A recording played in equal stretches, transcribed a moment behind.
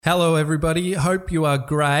Hello, everybody. Hope you are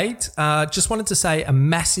great. Just wanted to say a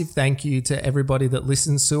massive thank you to everybody that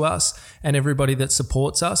listens to us and everybody that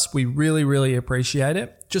supports us. We really, really appreciate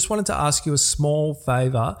it. Just wanted to ask you a small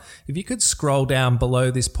favor. If you could scroll down below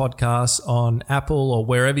this podcast on Apple or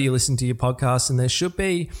wherever you listen to your podcasts, and there should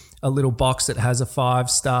be a little box that has a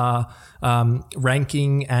 5-star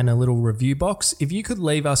ranking and a little review box. If you could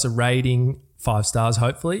leave us a rating, 5 stars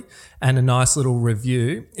hopefully, and a nice little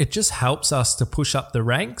review, it just helps us to push up the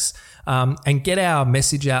ranks and get our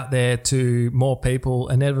message out there to more people,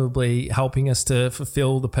 inevitably helping us to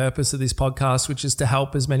fulfill the purpose of this podcast, which is to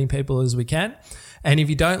help as many people as we can. And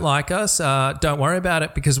if you don't like us, don't worry about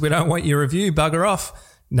it, because we don't want your review. Bugger off.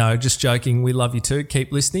 No, just joking. We love you too.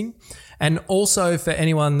 Keep listening. And also for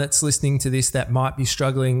anyone that's listening to this that might be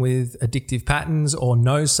struggling with addictive patterns or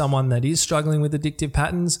knows someone that is struggling with addictive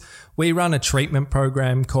patterns, we run a treatment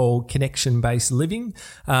program called Connection-Based Living,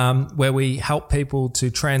 where we help people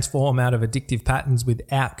to transform out of addictive patterns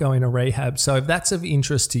without going to rehab. So if that's of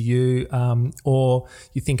interest to you, or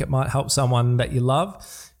you think it might help someone that you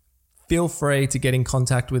love, feel free to get in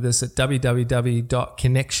contact with us at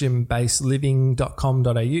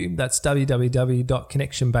www.connectionbasedliving.com.au. That's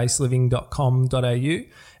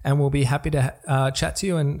www.connectionbasedliving.com.au, and we'll be happy to chat to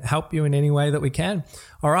you and help you in any way that we can.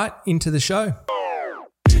 All right, into the show.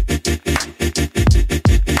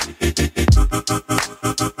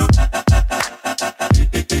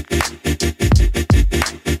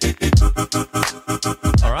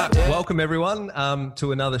 All right, welcome everyone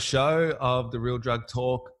to another show of the Real Drug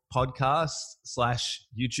Talk podcast /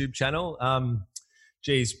 YouTube channel.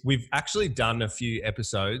 We've actually done a few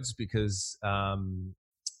episodes because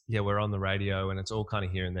we're on the radio and it's all kind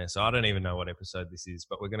of here and there, so I don't even know what episode this is,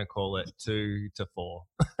 but we're going to call it 2 to 4.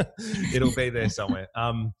 It'll be there somewhere.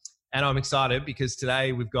 And I'm excited because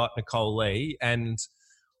today we've got Nicole Lee, and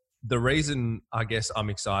the reason I guess I'm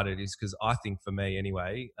excited is because I think, for me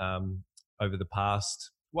anyway, over the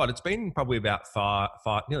past, it's been probably about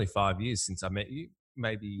nearly 5 years since I met you.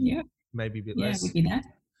 Maybe a bit less. Would be that.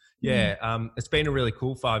 It's been a really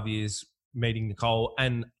cool 5 years meeting Nicole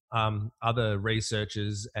and other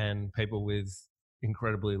researchers and people with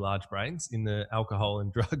incredibly large brains in the alcohol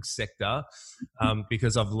and drug sector,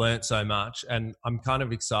 because I've learnt so much, and I'm kind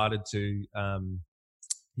of excited to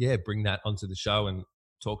bring that onto the show and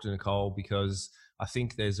talk to Nicole, because I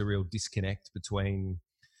think there's a real disconnect between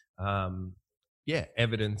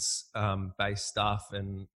evidence based stuff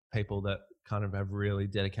and people that kind of have really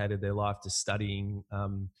dedicated their life to studying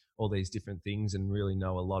all these different things and really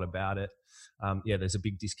know a lot about it. There's a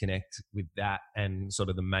big disconnect with that and sort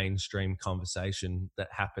of the mainstream conversation that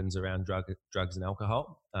happens around drugs and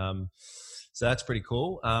alcohol. So that's pretty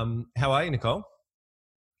cool. How are you, Nicole?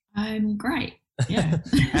 I'm great. Yeah.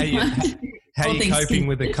 How are you coping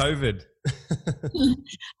with the COVID?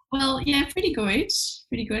 Well, yeah, pretty good.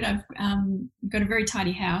 Pretty good. I've got a very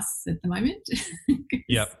tidy house at the moment.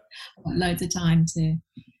 Yep. I've got loads of time to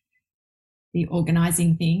be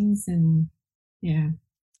organising things, and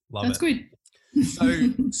that's good.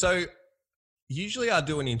 So usually I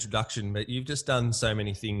do an introduction, but you've just done so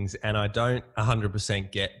many things, and I don't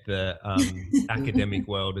 100% get the academic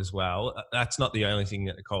world as well. That's not the only thing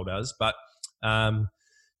that Nicole does, but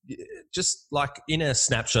just like in a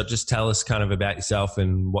snapshot, just tell us kind of about yourself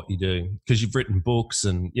and what you do, because you've written books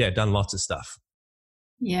and done lots of stuff.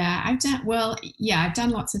 I've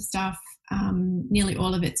done lots of stuff. Nearly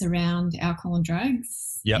all of it's around alcohol and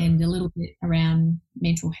drugs, and a little bit around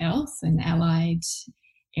mental health and allied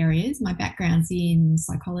areas. My background's in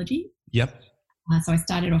psychology. Yep. So I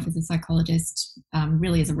started off as a psychologist,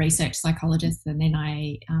 really as a research psychologist, and then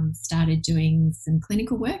I started doing some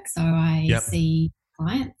clinical work. So I see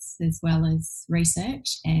clients as well as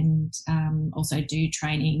research, and also do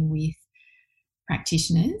training with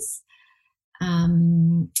practitioners.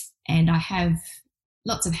 And I have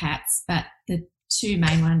lots of hats, but the two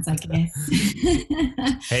main ones, I guess.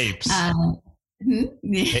 Heaps.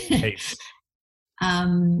 Heaps.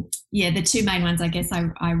 The two main ones, I guess,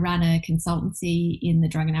 I run a consultancy in the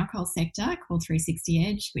drug and alcohol sector called 360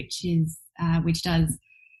 Edge, which does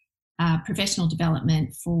professional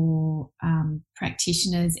development for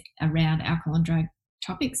practitioners around alcohol and drug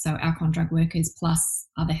topics, so alcohol and drug workers plus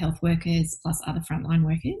other health workers plus other frontline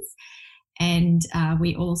workers. And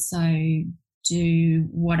we also do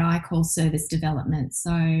what I call service development,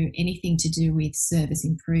 so anything to do with service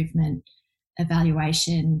improvement,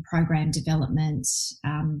 evaluation, program development,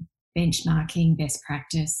 benchmarking, best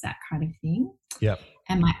practice, that kind of thing. Yep.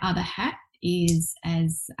 And my other hat is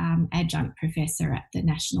as adjunct professor at the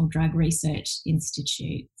National Drug Research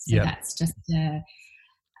Institute. So that's just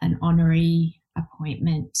an honorary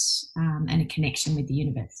appointment and a connection with the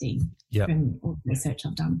university from all the research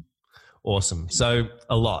I've done. Awesome. So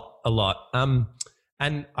a lot.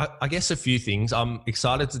 And I guess a few things. I'm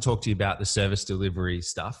excited to talk to you about the service delivery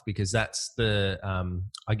stuff, because that's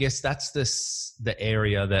I guess that's the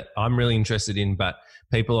area that I'm really interested in, but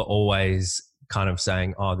people are always kind of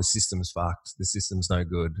saying, oh, the system's fucked, the system's no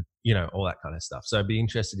good, all that kind of stuff. So I'd be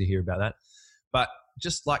interested to hear about that. But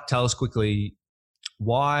just like tell us quickly,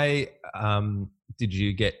 why did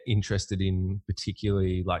you get interested in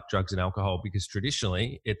particularly like drugs and alcohol? Because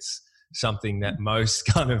traditionally it's something that most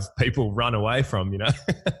kind of people run away from,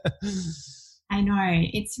 I know.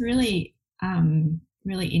 It's really,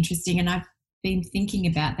 really interesting. And I've been thinking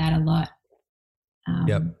about that a lot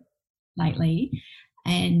lately.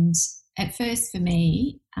 And at first for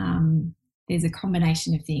me, there's a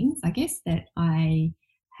combination of things. I guess that I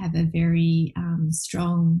have a very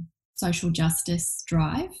strong social justice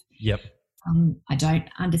drive. Yep. I don't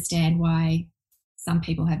understand why some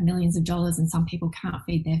people have millions of dollars and some people can't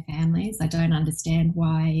feed their families. I don't understand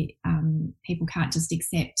why people can't just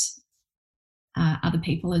accept other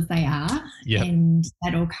people as they are. Yep. And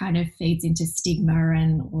that all kind of feeds into stigma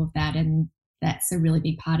and all of that. And that's a really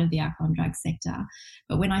big part of the alcohol and drug sector.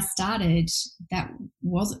 But when I started, that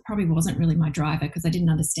probably wasn't really my driver, because I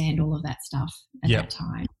didn't understand all of that stuff at that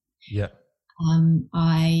time. Yeah.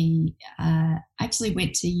 I actually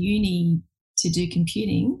went to uni to do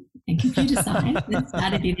computing and computer science and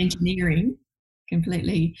started in engineering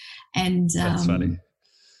completely. And that's funny.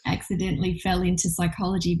 Accidentally fell into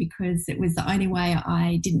psychology because it was the only way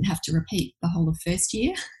I didn't have to repeat the whole of first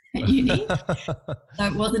year at uni. So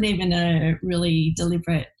it wasn't even a really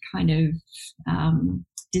deliberate kind of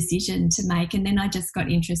decision to make. And then I just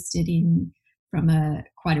got interested in from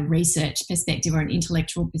quite a research perspective or an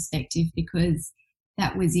intellectual perspective, because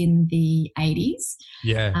that was in the 80s.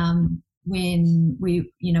 Yeah. When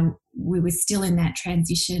we were still in that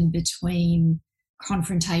transition between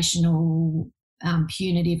confrontational,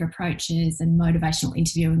 punitive approaches, and motivational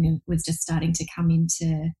interviewing was just starting to come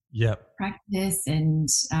into practice. And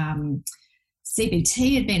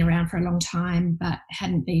CBT had been around for a long time, but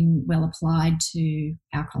hadn't been well applied to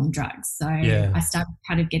alcohol and drugs. So I started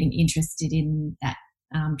kind of getting interested in that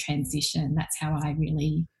transition. That's how I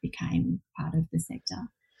really became part of the sector.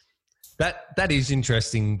 That is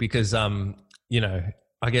interesting because,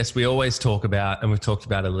 I guess we always talk about, and we've talked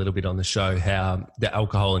about a little bit on the show, how the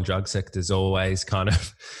alcohol and drug sector is always kind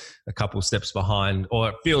of a couple steps behind, or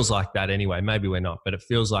it feels like that anyway. Maybe we're not, but it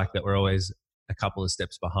feels like that we're always a couple of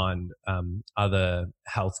steps behind other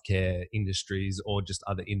healthcare industries or just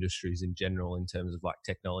other industries in general in terms of like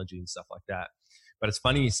technology and stuff like that. But it's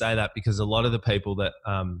funny you say that, because a lot of the people that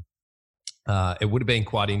it would have been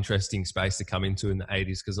quite interesting space to come into in the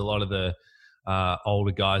 80s, because a lot of the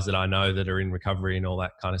older guys that I know that are in recovery and all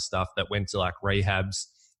that kind of stuff that went to like rehabs,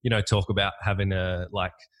 talk about having the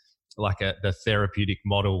therapeutic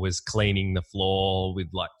model was cleaning the floor with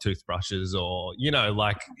like toothbrushes, or,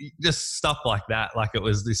 like just stuff like that. Like it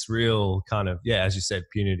was this real kind of, as you said,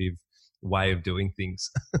 punitive way of doing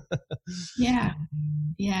things. Yeah.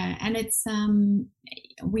 And it's,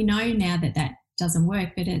 we know now that doesn't work,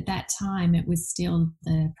 but at that time it was still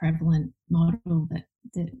the prevalent model that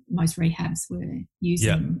most rehabs were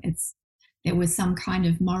using. There was some kind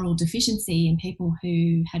of moral deficiency in people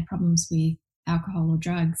who had problems with alcohol or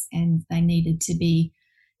drugs, and it needed to be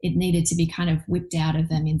kind of whipped out of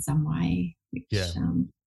them in some way, which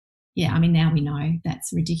I mean, now we know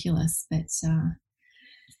that's ridiculous, but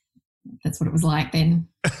that's what it was like then.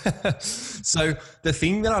 So the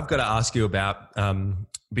thing that I've got to ask you about,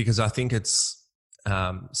 because I think it's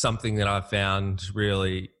something that I found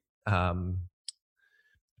really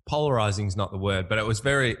polarizing is not the word, but it was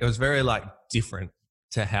very like different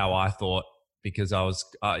to how I thought, because I was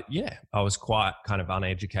quite kind of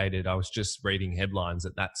uneducated. I was just reading headlines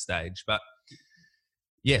at that stage, but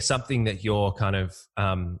something that you're kind of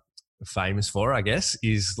famous for, I guess,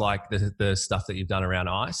 is like the stuff that you've done around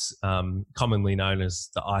ice, commonly known as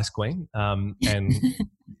the Ice Queen, and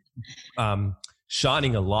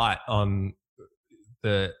shining a light on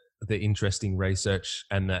the interesting research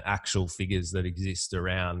and the actual figures that exist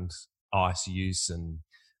around ice use and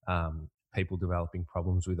people developing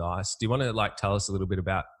problems with ice. Do you want to like tell us a little bit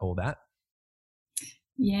about all that?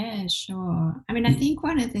 Yeah, sure. I mean, I think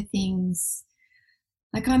one of the things,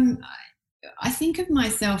 like I think of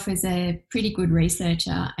myself as a pretty good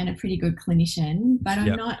researcher and a pretty good clinician, but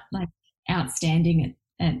I'm not like outstanding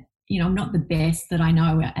at I'm not the best that I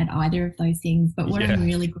know at either of those things, but what I'm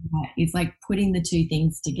really good at is like putting the two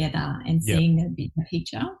things together and seeing the bigger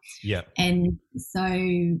picture. Yeah. And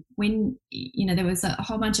so when, there was a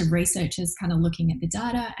whole bunch of researchers kind of looking at the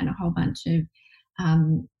data, and a whole bunch of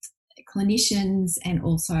clinicians and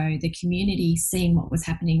also the community seeing what was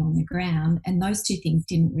happening on the ground. And those two things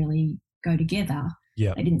didn't really go together.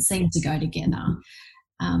 Yeah. They didn't seem to go together.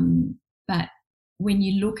 But when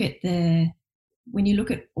you look at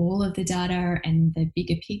all of the data and the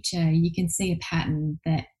bigger picture, you can see a pattern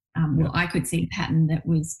that, I could see a pattern that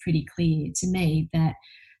was pretty clear to me, that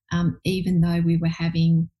even though we were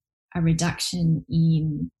having a reduction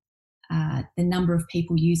in the number of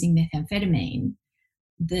people using methamphetamine,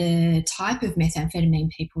 the type of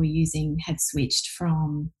methamphetamine people were using had switched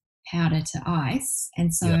from powder to ice,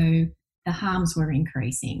 and so the harms were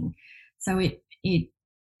increasing. So it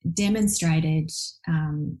demonstrated,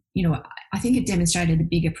 I think it demonstrated a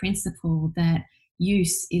bigger principle, that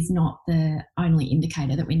use is not the only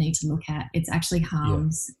indicator that we need to look at. It's actually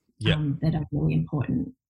harms that are really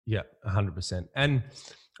important. Yeah, 100%. And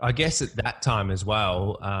I guess at that time as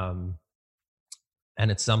well,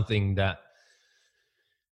 and it's something that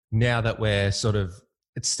now that we're sort of,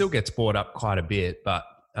 it still gets brought up quite a bit, but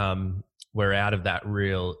we're out of that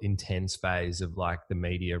real intense phase of like the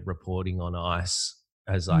media reporting on ice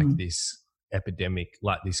as like this epidemic,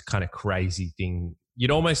 like this kind of crazy thing.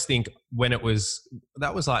 You'd almost think that was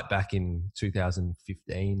like back in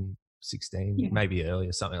 2015, 16, maybe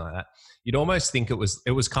earlier, something like that. You'd almost think it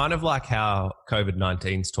was kind of like how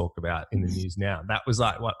COVID-19's talked about in the news now. That was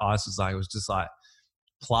like what ice was like. It was just like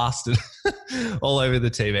plastered all over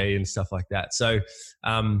the TV and stuff like that. So,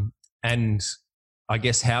 and I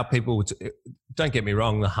guess how people, don't get me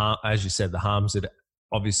wrong, as you said, the harms had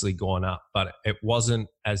obviously gone up, but it wasn't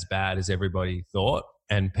as bad as everybody thought,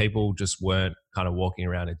 and people just weren't kind of walking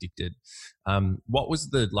around addicted. What was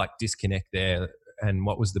the like disconnect there, and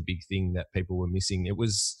what was the big thing that people were missing? It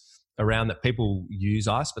was around that people use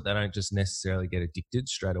ice, but they don't just necessarily get addicted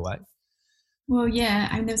straight away. Well, yeah,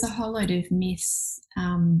 I mean, there was a whole load of myths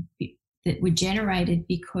that were generated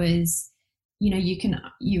because,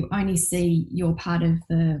 you only see your part of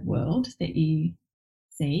the world that you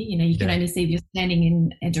see. You can only see if you're standing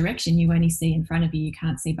in a direction, you only see in front of you. You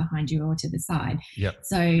can't see behind you or to the side. Yep.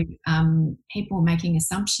 So people were making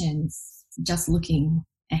assumptions just looking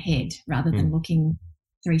ahead rather than looking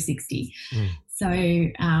 360. So,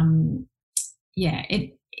 it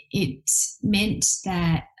meant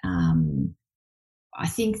that I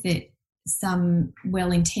think that some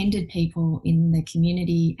well-intended people in the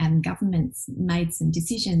community and governments made some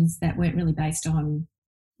decisions that weren't really based on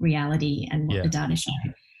reality and what the data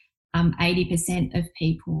showed. 80% of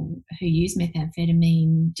people who use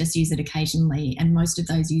methamphetamine just use it occasionally, and most of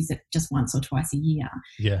those use it just once or twice a year.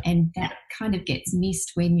 Yeah. And that kind of gets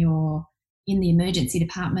missed when you're in the emergency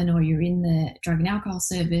department, or you're in the drug and alcohol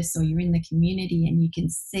service, or you're in the community, and you can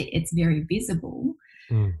see it's very visible.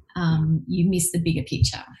 You miss the bigger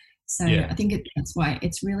picture. So I think that's why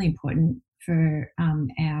it's really important for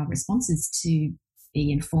our responses to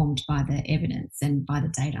be informed by the evidence and by the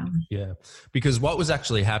data. Yeah, because what was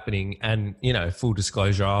actually happening, and, full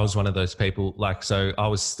disclosure, I was one of those people, so I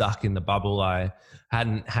was stuck in the bubble. I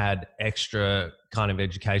hadn't had extra kind of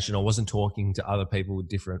education. I wasn't talking to other people with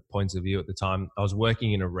different points of view at the time. I was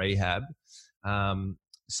working in a rehab.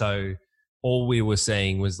 So all we were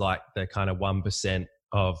seeing was like the kind of 1%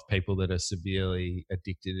 of people that are severely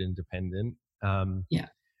addicted and dependent.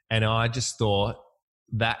 And I just thought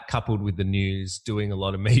that, coupled with the news, doing a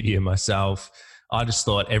lot of media myself, I just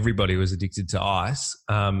thought everybody was addicted to ice.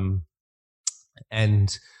 And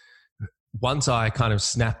once I kind of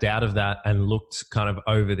snapped out of that and looked kind of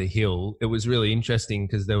over the hill, it was really interesting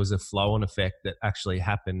because there was a flow-on effect that actually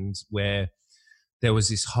happened where there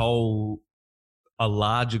was a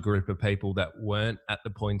larger group of people that weren't at the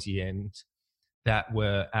pointy end, that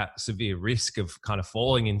were at severe risk of kind of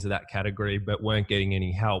falling into that category, but weren't getting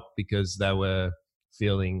any help because they were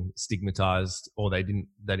feeling stigmatized, or they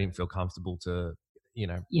didn't feel comfortable to,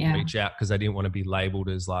 reach out because they didn't want to be labeled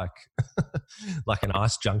as like an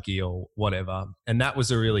ice junkie or whatever. And that was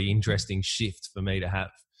a really interesting shift for me to have.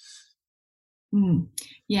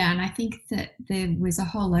 Yeah, and I think that there was a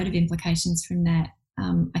whole load of implications from that.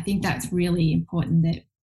 I think that's really important,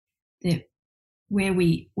 that where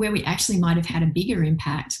we actually might have had a bigger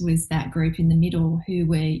impact was that group in the middle who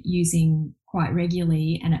were using quite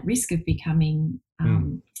regularly and at risk of becoming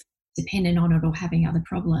dependent on it or having other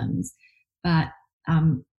problems, but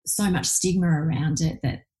so much stigma around it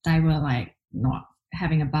that they were like not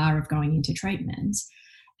having a bar of going into treatment.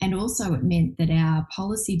 And also it meant that our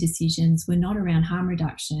policy decisions were not around harm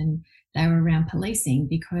reduction, they were around policing,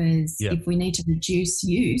 because if we need to reduce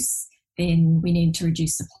use, then we need to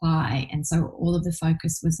reduce supply. And so all of the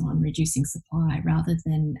focus was on reducing supply rather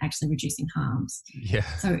than actually reducing harms. Yeah.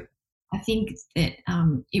 So I think that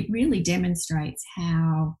it really demonstrates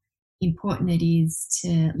how important it is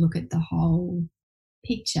to look at the whole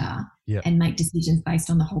picture and make decisions based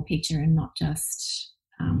on the whole picture and not just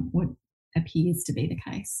what appears to be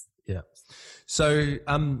the case. Yeah. So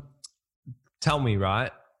tell me,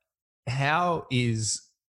 right,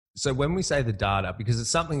 so when we say the data, because it's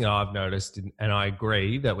something that I've noticed, and I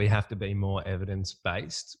agree that we have to be more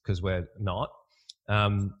evidence-based because we're not.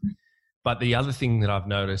 But the other thing that I've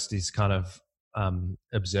noticed is kind of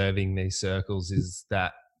observing these circles is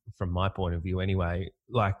that, from my point of view anyway,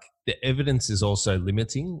 like the evidence is also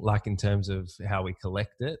limiting, like in terms of how we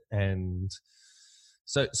collect it. And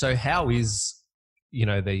so how is,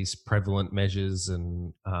 these prevalent measures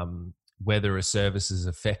and whether a service is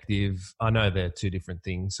effective? I know they're two different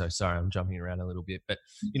things, so sorry, I'm jumping around a little bit, but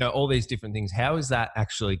all these different things, how is that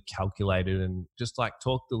actually calculated? And just like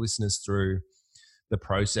talk the listeners through the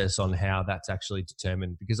process on how that's actually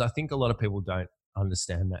determined, because I think a lot of people don't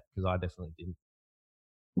understand that, because I definitely didn't.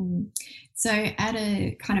 So at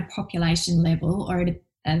a kind of population level, or at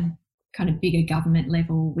a kind of bigger government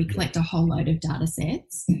level, we collect a whole load of data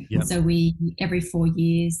sets. So every 4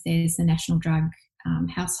 years there's the National Drug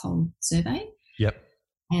Household Survey.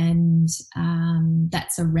 And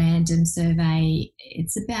that's a random survey.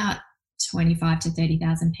 It's about 25 to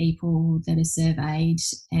 30,000 people that are surveyed,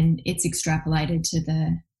 and it's extrapolated to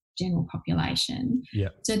the general population.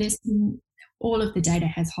 So there's all of the data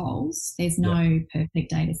has holes. There's no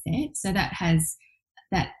perfect data set. So that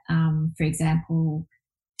for example,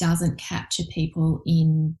 doesn't capture people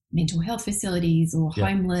in mental health facilities or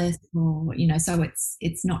homeless, or so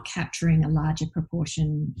it's not capturing a larger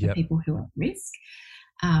proportion of people who are at risk.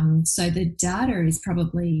 So the data is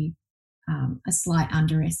probably a slight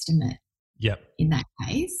underestimate in that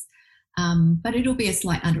case. But it'll be a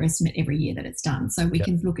slight underestimate every year that it's done. So we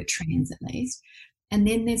can look at trends at least. And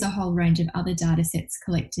then there's a whole range of other data sets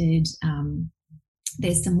collected.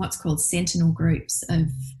 There's some what's called sentinel groups of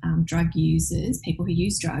drug users, people who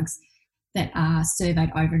use drugs, that are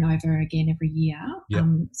surveyed over and over again every year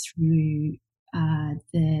through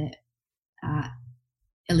the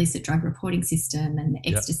illicit drug reporting system and the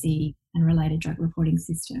ecstasy and related drug reporting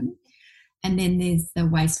system. And then there's the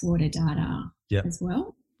wastewater data as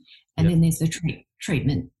well. And then there's the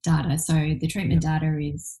treatment data. So the treatment data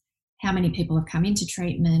is how many people have come into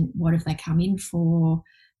treatment, what have they come in for,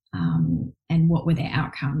 and what were their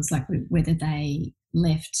outcomes, like whether they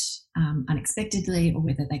left unexpectedly or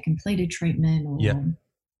whether they completed treatment or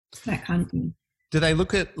that kind of thing. Do they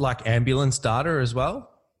look at like ambulance data as well?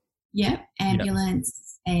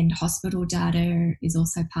 Ambulance and hospital data is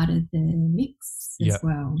also part of the mix as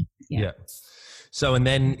well. So, and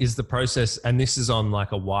then is the process, and this is on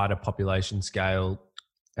like a wider population scale,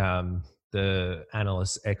 the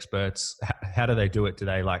analysts, experts, how do they do it? Do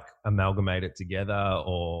they like amalgamate it together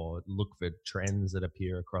or look for trends that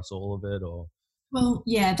appear across all of it? Or Well,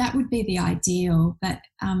 yeah, that would be the ideal. But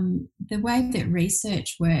the way that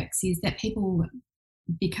research works is that people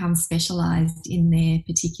become specialised in their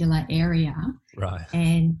particular area. Right.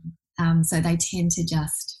 And so they tend to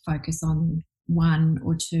just focus on one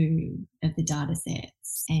or two of the data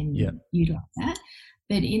sets and utilise that.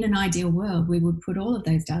 But in an ideal world, we would put all of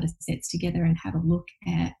those data sets together and have a look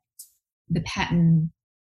at the pattern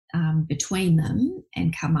between them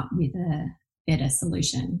and come up with a better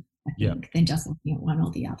solution, I think, than just looking at one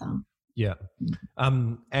or the other.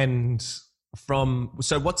 And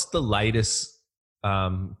so what's the latest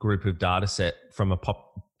group of data sets from a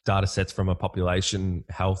population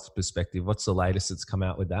health perspective? What's the latest that's come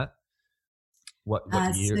out with that? What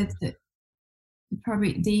year? So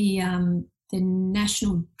probably the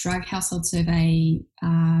National Drug Household Survey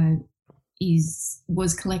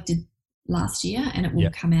was collected last year, and it will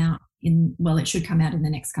come out it should come out in the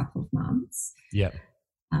next couple of months.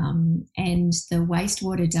 And the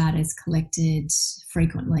wastewater data is collected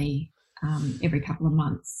frequently every couple of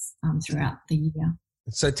months throughout the year.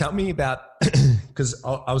 So tell me about, because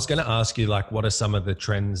I was going to ask you, like, what are some of the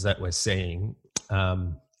trends that we're seeing?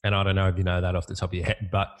 And I don't know if you know that off the top of your head,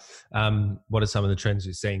 but what are some of the trends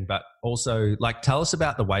you're seeing? But also, like, tell us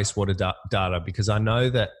about the wastewater data, because I know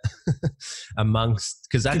that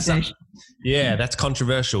that's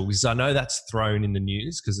controversial, because I know that's thrown in the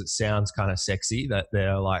news because it sounds kind of sexy that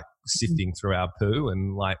they're like sifting through our poo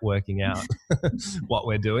and like working out what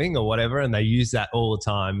we're doing or whatever. And they use that all the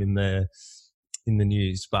time in the in the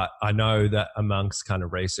news, but I know that amongst kind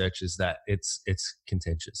of researchers that it's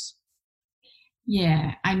contentious.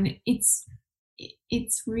 Yeah, and it's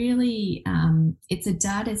really it's a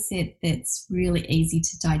data set that's really easy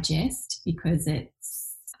to digest because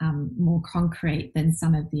it's more concrete than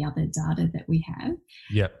some of the other data that we have.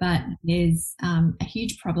 Yeah. But there's a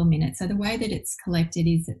huge problem in it. So the way that it's collected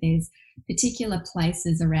is that there's particular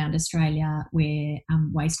places around Australia where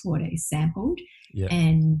wastewater is sampled,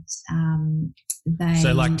 and they.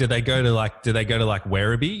 So, like, do they go to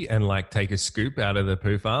Werribee and like take a scoop out of the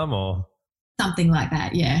poo farm or something like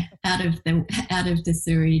that? Yeah, out of the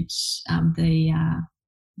sewage,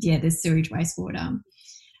 the sewage wastewater.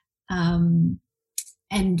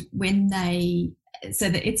 And when so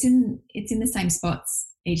that it's in the same spots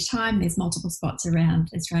each time. There's multiple spots around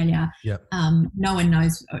Australia. Yeah. No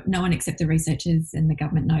one except the researchers and the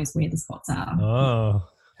government knows where the spots are. Oh,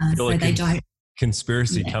 so they don't.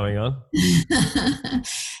 Conspiracy coming on.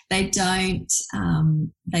 They don't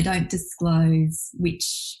disclose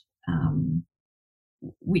which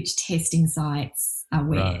testing sites are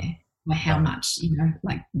where, or how much,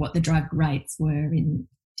 like what the drug rates were in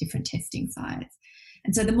different testing sites.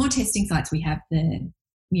 And so the more testing sites we have, the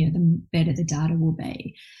better the data will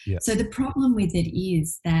be. Yeah. So the problem with it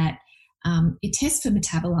is that it tests for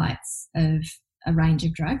metabolites of a range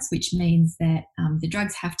of drugs, which means that the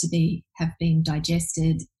drugs have been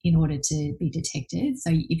digested in order to be detected. So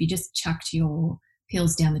if you just chucked your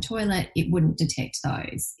pills down the toilet, it wouldn't detect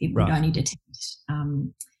those. It would only detect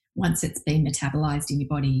once it's been metabolized in your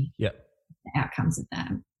body, the outcomes of that.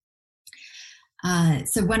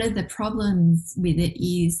 So one of the problems with it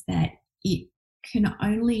is that it can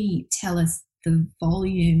only tell us the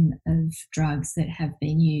volume of drugs that have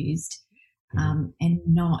been used, and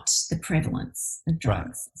not the prevalence of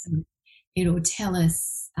drugs. So it'll tell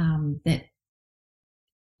us that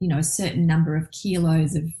a certain number of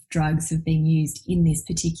kilos of drugs have been used in this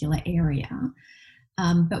particular area,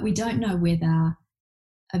 but we don't know whether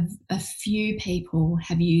a few people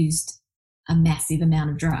have used a massive amount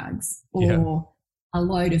of drugs or a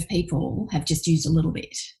load of people have just used a little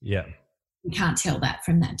bit. Yeah. We can't tell that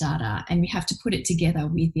from that data, and we have to put it together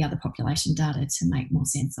with the other population data to make more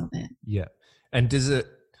sense of it. Yeah. And does it,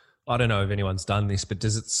 I don't know if anyone's done this, but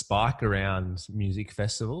does it spike around music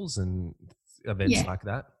festivals and events like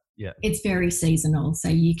that? Yeah. It's very seasonal. So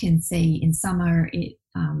you can see in summer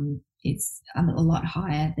it's a lot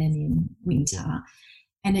higher than in winter. Yeah.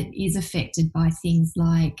 And it is affected by things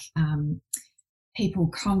like people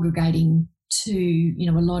congregating to,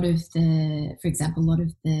 a lot of the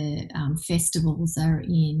festivals are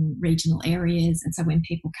in regional areas. And so when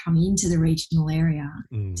people come into the regional area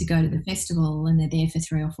to go to the festival and they're there for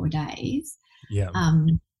 3 or 4 days,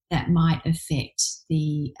 that might affect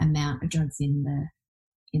the amount of drugs in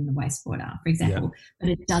the wastewater, for example. But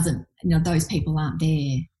it doesn't, those people aren't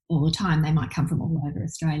there all the time. They might come from all over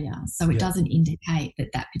Australia. So it doesn't indicate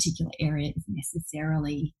that particular area is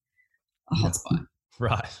necessarily a hotspot.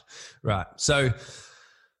 Right. So,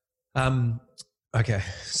 okay.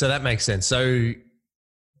 So that makes sense. So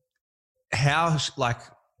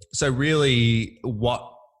really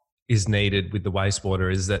what is needed with the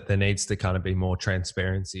wastewater is that there needs to kind of be more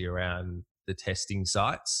transparency around the testing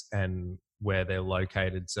sites and where they're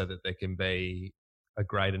located so that there can be a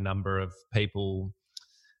greater number of people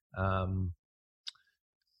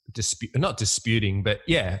not disputing, but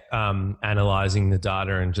analyzing the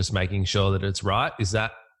data and just making sure that it's right. Is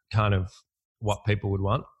that kind of what people would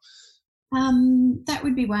want? That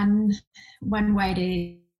would be one way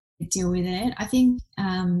to deal with it. I think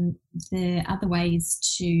the other way is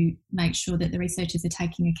to make sure that the researchers are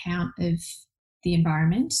taking account of the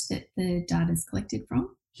environment that the data is collected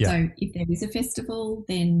from. Yeah. So if there is a festival,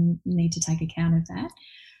 then you need to take account of that.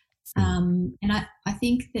 And I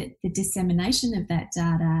think that the dissemination of that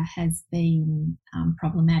data has been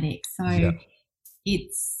problematic. So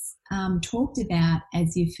it's talked about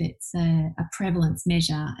as if it's a prevalence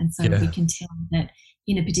measure. And so we can tell that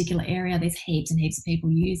in a particular area there's heaps and heaps of people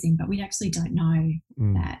using, but we actually don't know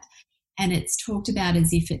that. And it's talked about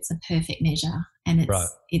as if it's a perfect measure, and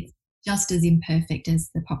it's just as imperfect as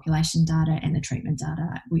the population data and the treatment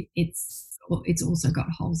data. It's also got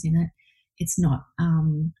holes in it. It's not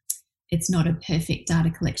a perfect data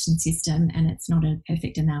collection system, and it's not a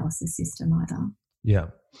perfect analysis system either. Yeah.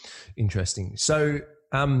 Interesting. So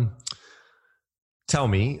tell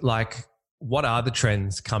me, what are the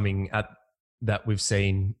trends coming at that we've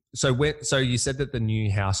seen? So you said that the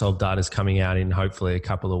new household data is coming out in hopefully a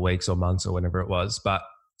couple of weeks or months or whenever it was, but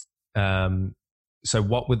so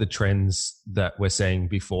what were the trends that we're seeing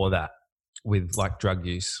before that with drug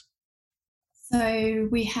use? So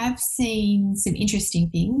we have seen some interesting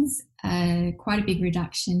things, quite a big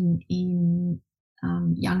reduction in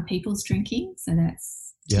young people's drinking. So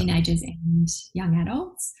that's teenagers and young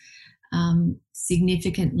adults.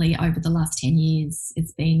 Significantly over the last 10 years,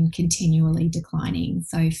 it's been continually declining.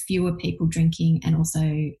 So fewer people drinking, and also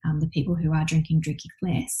the people who are drinking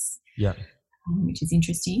less, which is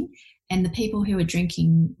interesting. And the people who are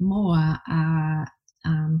drinking more are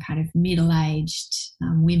kind of middle-aged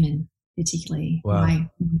women, particularly my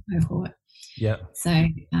cohort. Yeah. So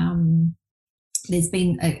there's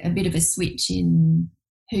been a bit of a switch in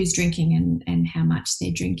who's drinking and how much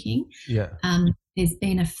they're drinking. Yeah. There's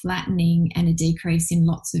been a flattening and a decrease in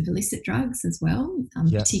lots of illicit drugs as well,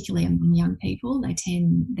 particularly among young people.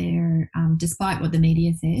 They're despite what the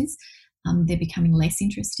media says, they're becoming less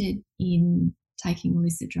interested in taking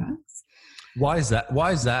illicit drugs. Why is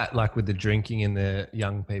that? Like with the drinking and the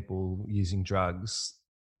young people using drugs?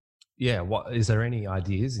 Yeah. Is there any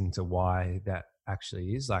ideas into why that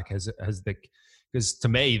actually is? Like, because to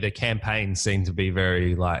me, the campaigns seem to be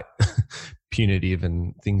very like punitive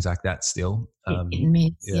and things like that still.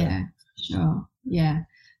 Yeah, sure. Yeah,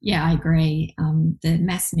 I agree. The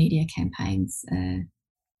mass media campaigns are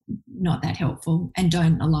not that helpful and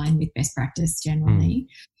don't align with best practice generally.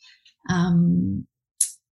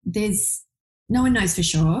 There's no one knows for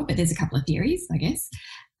sure, but there's a couple of theories, I guess,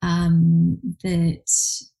 that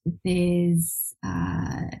there's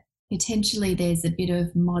potentially there's a bit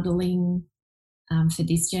of modelling for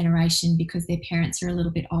this generation because their parents are a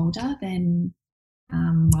little bit older than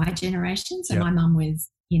my generation. So my mum was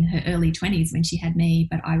in her early 20s when she had me,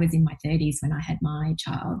 but I was in my 30s when I had my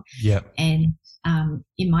child. Yep. And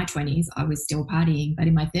in my 20s, I was still partying, but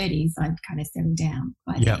in my 30s, I'd kind of settled down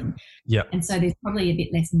by then. Yeah. And so there's probably a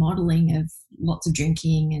bit less modelling of lots of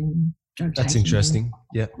drinking and drug taking. That's interesting.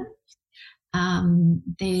 Yeah.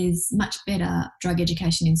 There's much better drug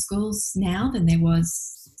education in schools now than there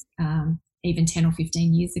was even 10 or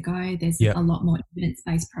 15 years ago. There's a lot more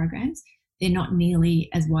evidence-based programs. They're not nearly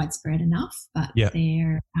as widespread enough, but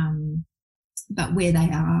they're but where they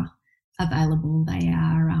are available, they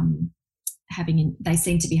are they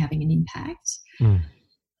seem to be having an impact.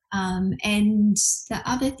 And the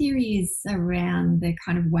other theory is around the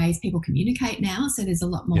kind of ways people communicate now. So there's a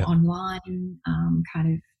lot more online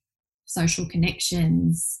kind of social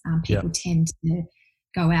connections. People tend to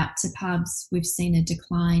go out to pubs. We've seen a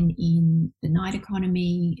decline in the night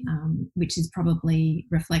economy, which is probably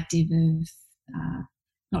reflective of,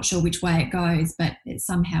 not sure which way it goes, but it's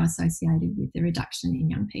somehow associated with the reduction in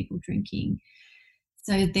young people drinking.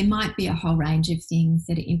 So there might be a whole range of things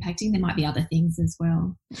that are impacting. There might be other things as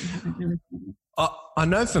well that we haven't really covered. I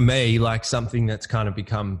know for me, like something that's kind of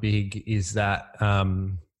become big is that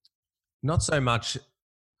not so much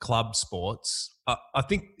club sports. I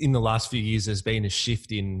think in the last few years there's been a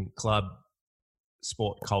shift in club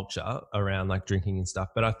sport culture around like drinking and stuff.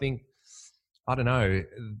 But I think, I don't know,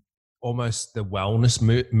 almost the wellness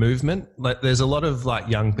movement. Like there's a lot of like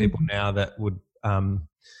young people now that would,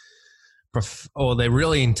 or they're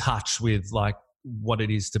really in touch with like what it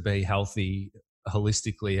is to be healthy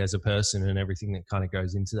holistically as a person and everything that kind of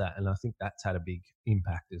goes into that. And I think that's had a big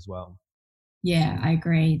impact as well. Yeah, I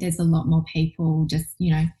agree. There's a lot more people just,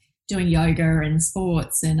 doing yoga and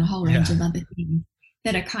sports and a whole range of other things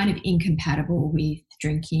that are kind of incompatible with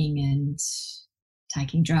drinking and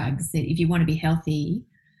taking drugs. That if you want to be healthy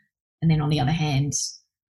and then on the other hand,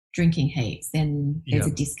 drinking heaps, then there's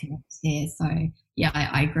a disconnect there. So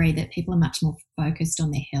I agree that people are much more focused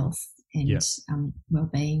on their health and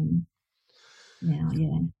well-being now.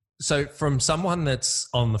 Yeah. So from someone that's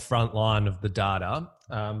on the front line of the data,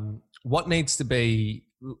 what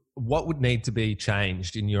would need to be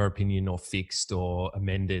changed in your opinion, or fixed or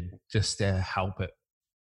amended just to help it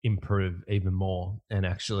improve even more? And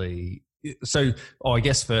actually, I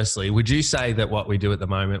guess firstly, would you say that what we do at the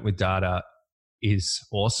moment with data is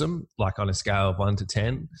awesome, like on a scale of 1 to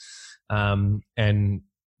 10? And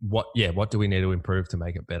what do we need to improve to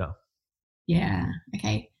make it better? Yeah.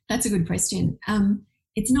 Okay. That's a good question.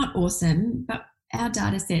 It's not awesome, but our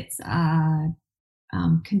data sets are,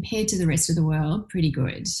 compared to the rest of the world, pretty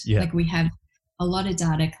good. Yeah. Like we have a lot of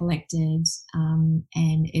data collected, and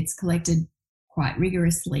it's collected quite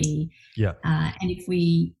rigorously. Yeah. And if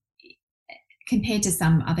we, compared to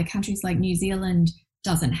some other countries like New Zealand,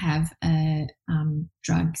 doesn't have a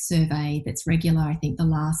drug survey that's regular. I think the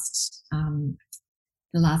last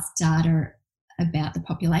data about the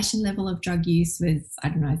population level of drug use was, I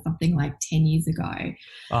don't know, something like 10 years ago.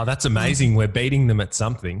 Oh, that's amazing. We're beating them at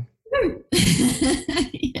something.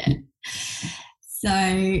 Yeah. So,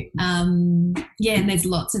 yeah, and there's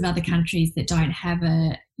lots of other countries that don't have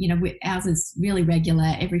ours is really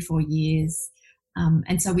regular every 4 years.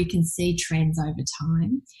 And so we can see trends over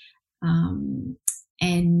time.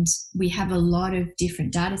 And we have a lot of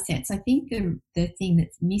different data sets. I think the thing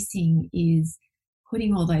that's missing is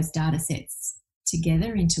putting all those data sets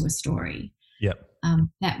together into a story. Yep.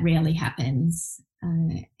 That rarely happens.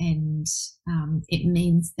 And it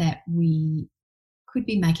means that we could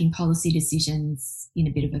be making policy decisions in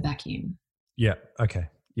a bit of a vacuum. Yeah. Okay.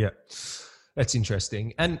 Yeah. That's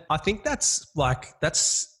interesting. And I think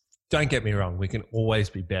don't get me wrong, we can always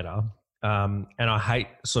be better. And I hate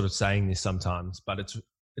sort of saying this sometimes, but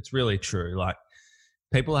it's really true. Like,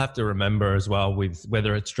 people have to remember as well, with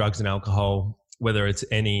whether it's drugs and alcohol, whether it's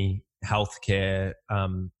any healthcare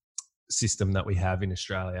system that we have in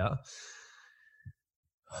Australia,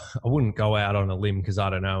 I wouldn't go out on a limb because I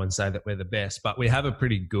don't know and say that we're the best, but we have a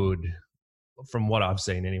pretty good, from what I've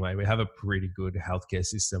seen anyway, we have a pretty good healthcare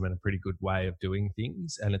system and a pretty good way of doing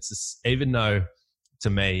things. And it's just, even though to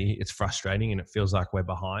me it's frustrating and it feels like we're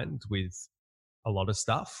behind with a lot of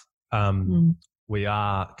stuff, we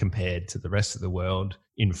are, compared to the rest of the world,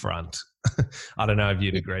 in front. I don't know if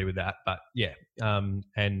you'd agree with that, but yeah.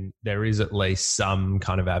 And there is at least some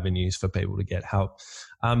kind of avenues for people to get help.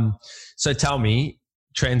 So tell me,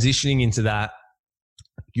 transitioning into that,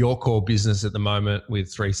 your core business at the moment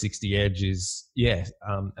with 360 Edge is,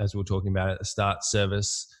 as we were talking about at the start,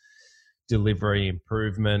 service delivery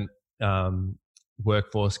improvement,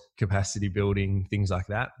 workforce capacity building, things like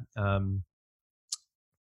that.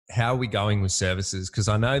 How are we going with services? Because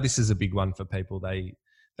I know this is a big one for people. They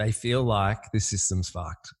feel like the system's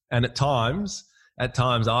fucked. And at times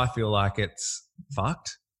I feel like it's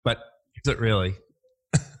fucked, but is it really?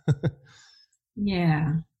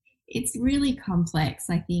 Yeah, it's really complex.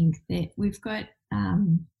 I think that we've got a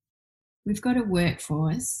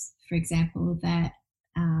workforce, for example, that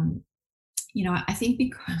I think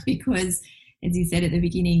because as you said at the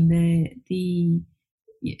beginning, the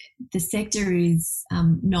sector is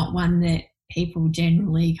not one that people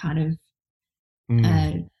generally kind of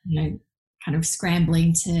kind of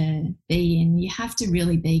scrambling to be in. You have to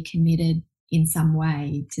really be committed in some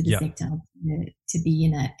way to the sector to be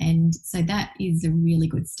in it. And so that is a really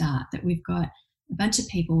good start, that we've got a bunch of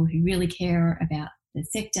people who really care about the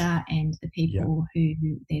sector and the people who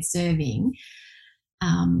they're serving.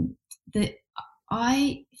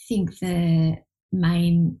 I think the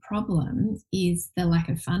main problem is the lack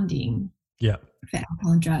of funding for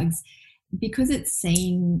alcohol and drugs, because it's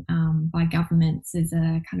seen by governments as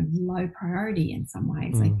a kind of low priority in some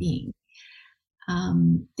ways. I think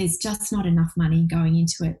there's just not enough money going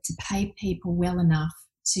into it to pay people well enough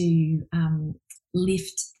to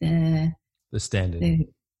lift the standard.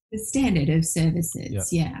 The standard of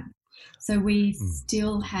services. Yeah. So we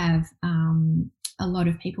still have a lot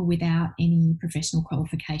of people without any professional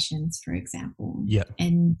qualifications, for example. Yeah.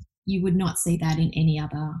 And you would not see that in any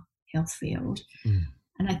other health field.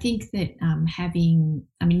 And I think that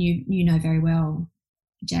you know very well,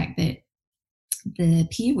 Jack, that the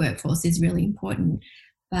peer workforce is really important,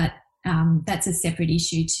 but that's a separate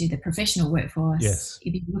issue to the professional workforce. Yes.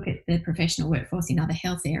 If you look at the professional workforce in other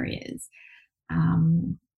health areas,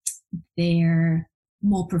 they're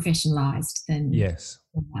more professionalised than that.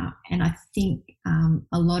 And I think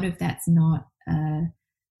a lot of that's not a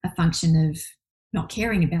function of not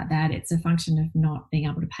caring about that. It's a function of not being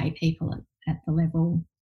able to pay people at the level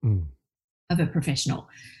of a professional.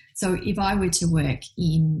 So if I were to work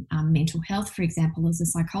in mental health, for example, as a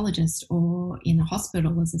psychologist, or in a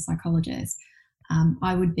hospital as a psychologist,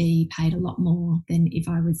 I would be paid a lot more than if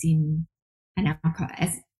I was in an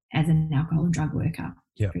as an alcohol and drug worker,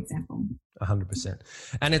 for example. 100%.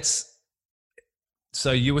 And it's,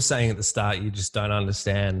 so you were saying at the start, you just don't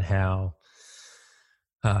understand how,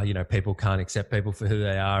 people can't accept people for who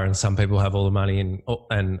they are, and some people have all the money and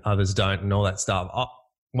others don't, and all that stuff.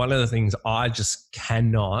 One of the things I just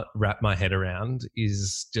cannot wrap my head around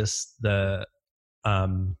is just the,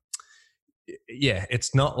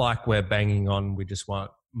 it's not like we're banging on, we just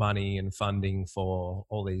want money and funding for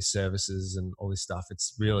all these services and all this stuff.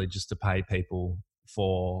 It's really just to pay people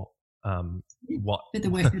for for the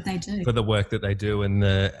work that they do, for the work that they do, and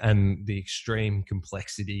the extreme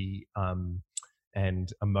complexity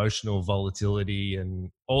and emotional volatility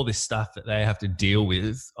and all this stuff that they have to deal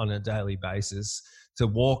with on a daily basis, to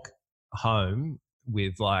walk home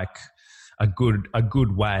with like a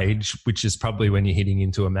good wage, which is probably when you're hitting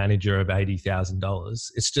into a manager of $80,000.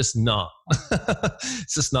 It's just not,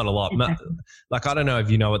 it's just not a lot. Exactly. Like, I don't know if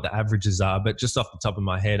you know what the averages are, but just off the top of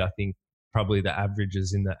my head, I think probably the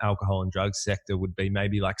averages in the alcohol and drugs sector would be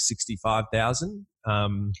maybe like 65,000.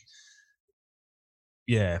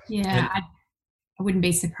 Yeah, I wouldn't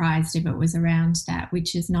be surprised if it was around that,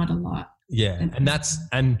 which is not a lot. Yeah,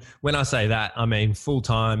 and when I say that, I mean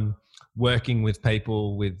full-time working with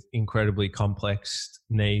people with incredibly complex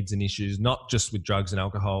needs and issues, not just with drugs and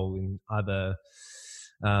alcohol, in other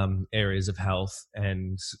areas of health,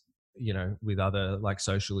 and with other like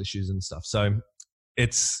social issues and stuff. So I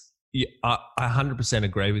 100%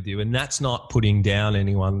 agree with you, and that's not putting down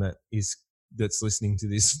anyone that's listening to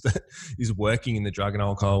this that is working in the drug and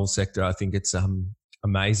alcohol sector. I think it's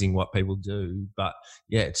amazing what people do, but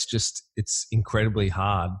yeah, it's incredibly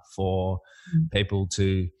hard for people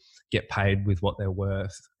to get paid with what they're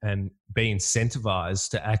worth and be incentivized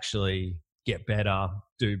to actually get better,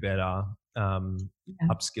 do better,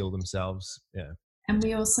 upskill themselves. Yeah. And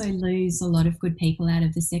we also lose a lot of good people out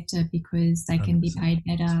of the sector because they can 100%. Be paid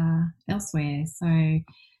better elsewhere. So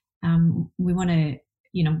we want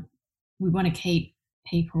to keep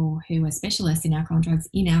people who are specialists in alcohol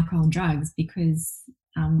and drugs because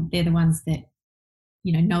they're the ones that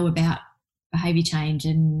know about behaviour change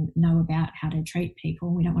and know about how to treat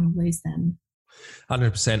people. We don't want to lose them.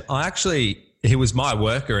 100%. He was my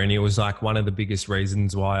worker, and he was like one of the biggest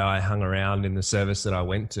reasons why I hung around in the service that I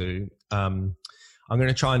went to. I'm going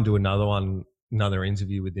to try and do another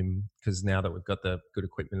interview with him, because now that we've got the good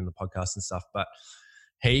equipment and the podcast and stuff. But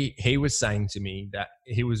he was saying to me that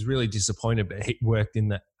he was really disappointed, but he worked in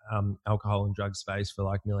the alcohol and drug space for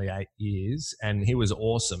like nearly 8 years, and he was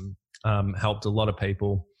awesome. Helped a lot of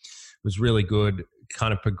people, was really good,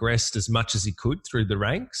 kind of progressed as much as he could through the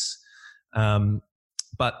ranks.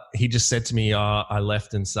 But he just said to me, I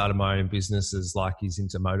left and started my own business, as like he's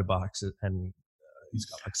into motorbikes, and he's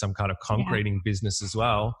got like some kind of concreting business as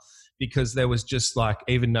well, because there was just like,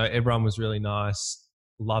 even though everyone was really nice,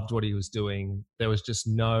 loved what he was doing, there was just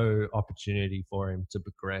no opportunity for him to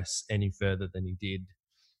progress any further than he did.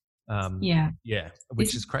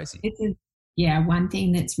 Which is crazy. One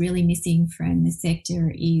thing that's really missing from the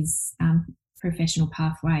sector is professional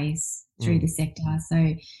pathways through the sector.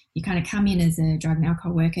 So you kind of come in as a drug and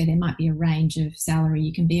alcohol worker, there might be a range of salary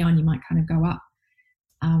you can be on. You might kind of go up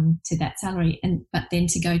to that salary, but then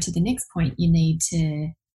to go to the next point, you need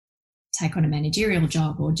to take on a managerial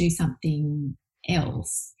job or do something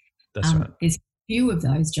else. That's right. There's fewer of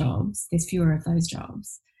those jobs.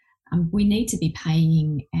 We need to be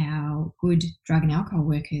paying our good drug and alcohol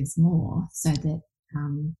workers more so that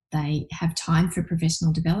they have time for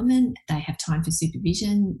professional development, they have time for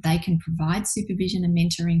supervision, they can provide supervision and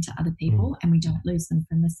mentoring to other people, and we don't lose them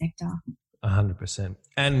from the sector. 100%.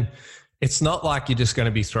 And it's not like you're just going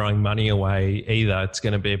to be throwing money away either. It's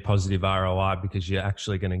going to be a positive ROI, because you're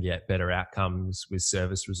actually going to get better outcomes with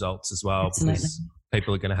service results as well. Absolutely. Because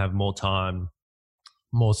people are going to have more time,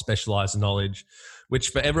 more specialized knowledge, which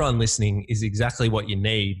for everyone listening is exactly what you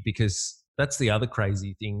need, because that's the other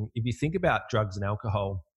crazy thing. If you think about drugs and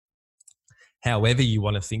alcohol, however you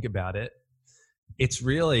want to think about it, it's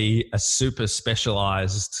really a super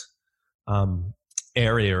specialized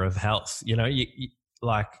area of health.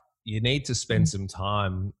 You need to spend some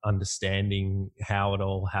time understanding how it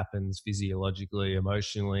all happens physiologically,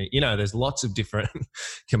 emotionally. There's lots of different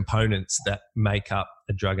components that make up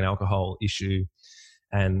a drug and alcohol issue.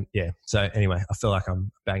 And so anyway, I feel like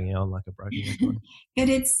I'm banging on like a broken record.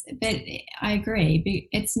 But I agree.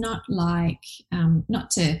 It's not like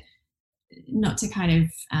not to kind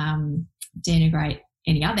of denigrate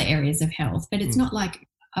any other areas of health, but it's not like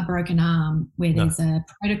a broken arm where there's a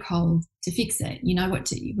protocol to fix it. We know what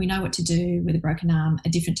to do with a broken arm.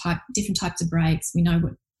 Different types of breaks. We know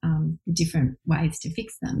what the different ways to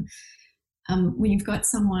fix them. When you've got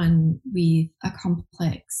someone with a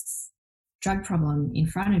complex drug problem in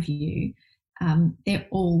front of you, they're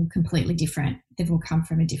all completely different. They've all come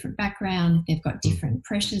from a different background. They've got different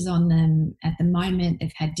pressures on them at the moment.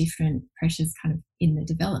 They've had different pressures kind of in the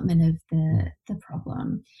development of the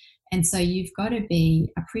problem. And so you've got to be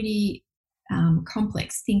a pretty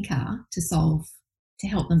complex thinker to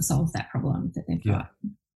help them solve that problem that they've got.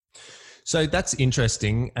 So that's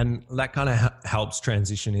interesting. And that kind of helps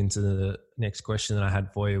transition into the next question that I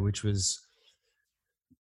had for you, which was,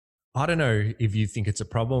 I don't know if you think it's a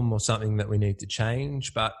problem or something that we need to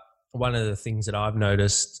change, but one of the things that I've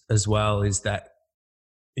noticed as well is that,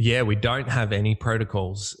 we don't have any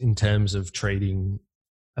protocols in terms of treating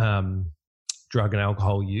drug and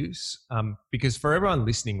alcohol use. Because for everyone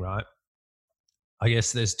listening, right, I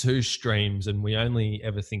guess there's two streams, and we only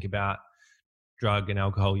ever think about drug and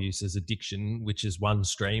alcohol use as addiction, which is one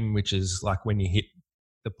stream, which is like when you hit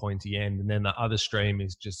the pointy end. And then the other stream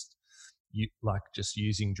is just like just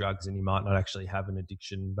using drugs and you might not actually have an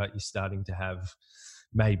addiction, but you're starting to have,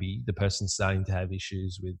 maybe the person's starting to have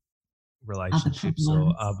issues with relationships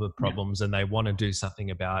or other problems, and they want to do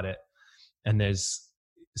something about it. And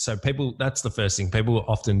so people, that's the first thing. People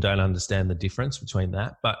often don't understand the difference between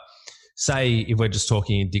that. But say if we're just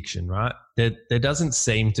talking addiction, right? There doesn't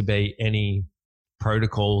seem to be any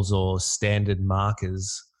protocols or standard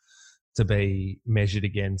markers to be measured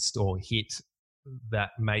against or hit that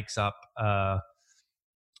makes up, I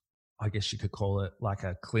guess you could call it like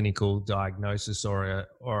a clinical diagnosis or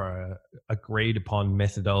a agreed upon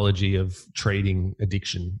methodology of treating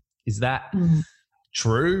addiction. Is that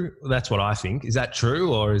true? That's what I think. Is that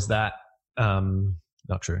true, or is that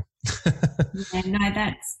not true? Yeah, no,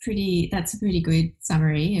 that's a pretty good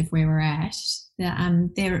summary of where we're at.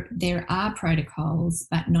 There are protocols,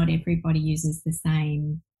 but not everybody uses the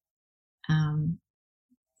same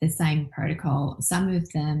protocol. Some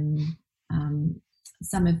of them,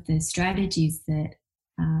 some of the strategies that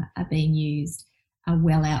are being used are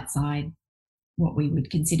well outside what we would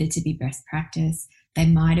consider to be best practice. They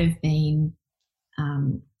might have been,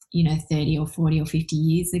 30 or 40 or 50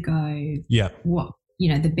 years ago,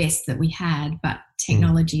 the best that we had, but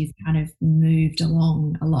technology has kind of moved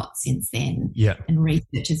along a lot since then, and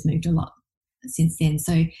research has moved a lot since then.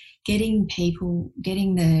 So getting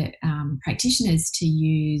the practitioners to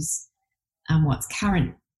use what's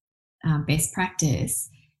current best practice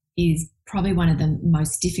is probably one of the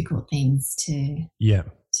most difficult things to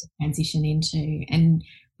transition into. And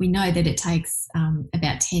we know that it takes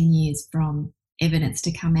about 10 years from evidence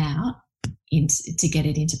to come out to get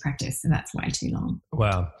it into practice. So that's way too long.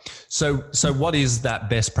 Wow. So what is that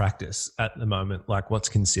best practice at the moment? Like, what's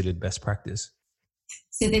considered best practice?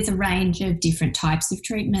 So there's a range of different types of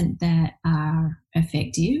treatment that are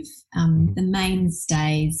effective. The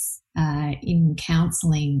mainstays in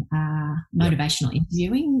counselling are motivational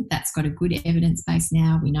interviewing. That's got a good evidence base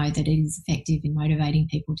now. We know that it is effective in motivating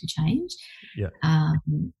people to change.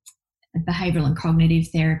 Behavioural and cognitive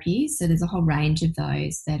therapy. So there's a whole range of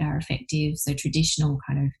those that are effective. So traditional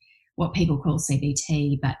kind of what people call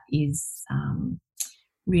CBT, but is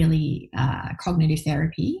really cognitive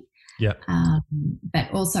therapy.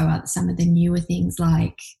 But also some of the newer things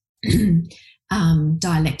like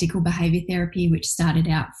dialectical behaviour therapy, which started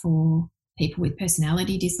out for people with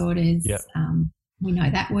personality disorders. We know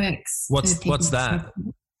that works. What's that?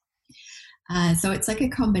 So it's like a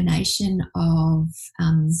combination of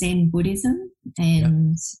Zen Buddhism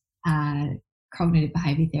and cognitive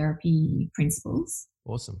behaviour therapy principles.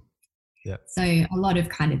 Awesome. Yeah. So a lot of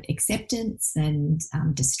kind of acceptance and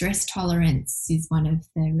distress tolerance is one of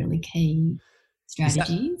the really key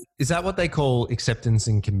strategies. Is that what they call acceptance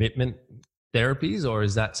and commitment therapies, or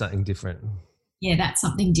is that something different? Yeah, that's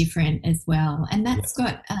something different as well. And that's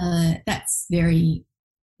that's very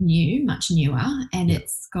new, much newer, and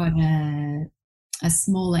it's got a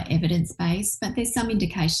smaller evidence base, but there's some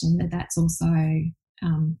indication that that's also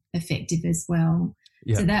effective as well.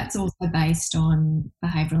 So that's also based on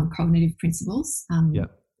behavioural and cognitive principles,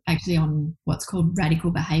 actually on what's called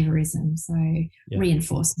radical behaviourism, so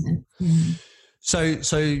reinforcement. So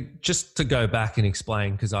just to go back and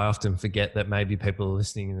explain, because I often forget that maybe people are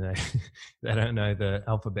listening and they don't know the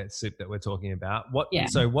alphabet soup that we're talking about.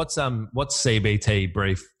 So what's CBT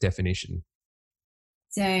brief definition?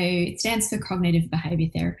 So it stands for cognitive behaviour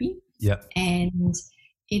therapy. And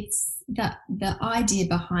it's the idea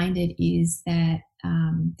behind it is that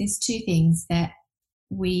there's two things: that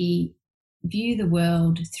we view the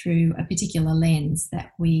world through a particular lens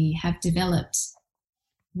that we have developed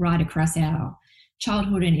right across our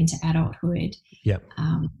childhood and into adulthood,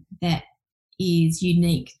 that is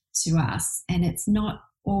unique to us. And it's not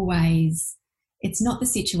the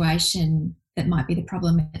situation that might be the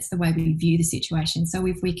problem, it's the way we view the situation. So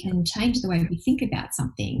if we can change the way we think about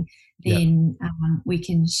something, then we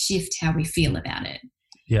can shift how we feel about it.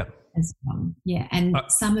 As well. And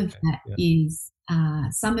some of that is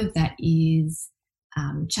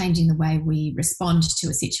changing the way we respond to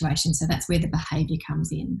a situation. So that's where the behaviour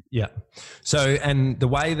comes in. So, and the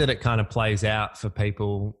way that it kind of plays out for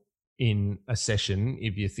people in a session,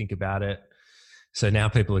 if you think about it, so now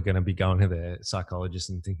people are going to be going to their psychologist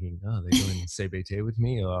and thinking, oh, they're doing CBT with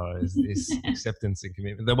me, or is this acceptance and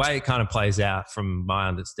commitment? The way it kind of plays out from my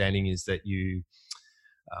understanding is that you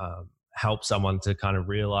help someone to kind of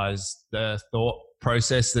realize the thought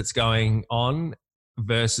process that's going on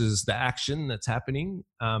versus the action that's happening,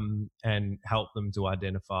 and help them to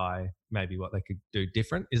identify maybe what they could do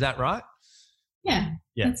different. Is that right? Yeah,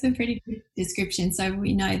 that's a pretty good description. So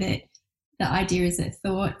we know that the idea is that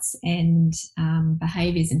thoughts and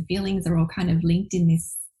behaviours and feelings are all kind of linked in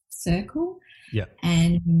this circle. Yeah.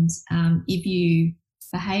 And if you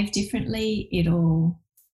behave differently, it'll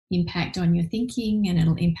impact on your thinking and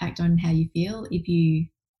it'll impact on how you feel. If you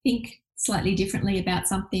think slightly differently about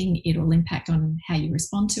something, it'll impact on how you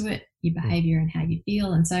respond to it, your behavior and how you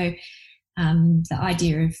feel. And so the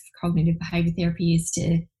idea of cognitive behavior therapy is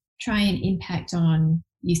to try and impact on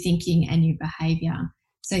your thinking and your behavior.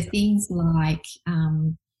 So things like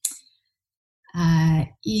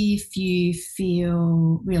if you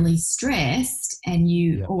feel really stressed and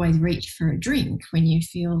you always reach for a drink when you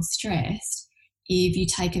feel stressed, if you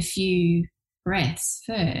take a few breaths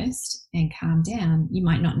first and calm down, you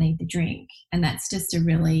might not need the drink. And that's just a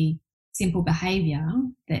really simple behavior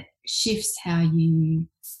that shifts how you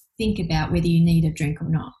think about whether you need a drink or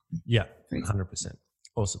not. Yeah, 100%.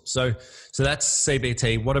 Awesome. So that's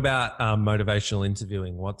CBT. What about motivational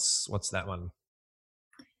interviewing? What's that one?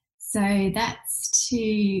 So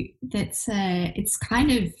it's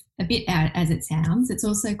kind of a bit out as it sounds. It's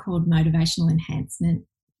also called motivational enhancement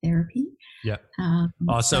therapy. Yeah.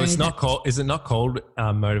 So it's not called, is it not called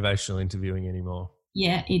motivational interviewing anymore?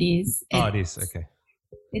 Yeah, it is. It is. Okay.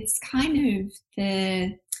 It's kind of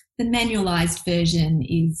the manualized version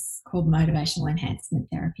is called motivational enhancement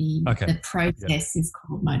therapy. Okay. The process is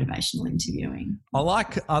called motivational interviewing. I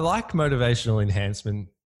like motivational enhancement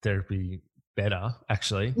therapy better,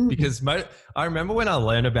 actually, because I remember when I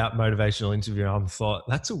learned about motivational interviewing, I thought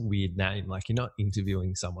that's a weird name. Like, you're not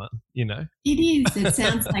interviewing someone, you know? It is. It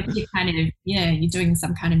sounds like you're kind of, you're doing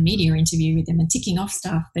some kind of media interview with them and ticking off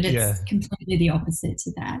stuff, but it's completely the opposite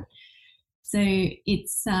to that. So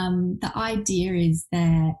it's the idea is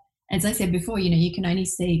that, as I said before, you can only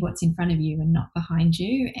see what's in front of you and not behind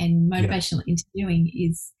you. And motivational interviewing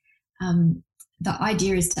is the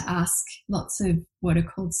idea is to ask lots of what are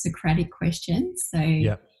called Socratic questions.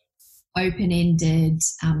 So open-ended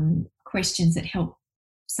questions that help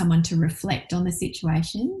someone to reflect on the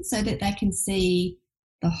situation so that they can see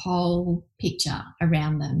the whole picture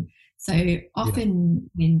around them. So often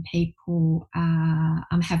when people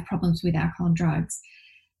have problems with alcohol and drugs,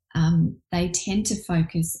 they tend to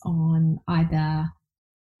focus on either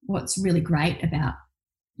what's really great about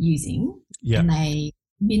using and they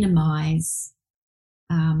minimize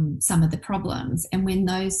some of the problems. And when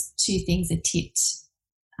those two things are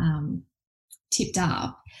tipped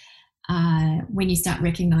up, when you start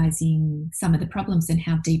recognizing some of the problems and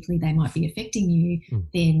how deeply they might be affecting you,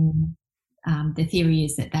 then the theory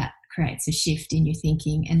is that creates a shift in your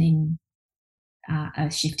thinking and then a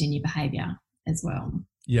shift in your behavior as well.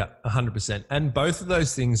 Yeah, 100%. And both of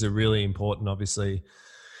those things are really important, obviously,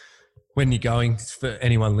 when you're going, for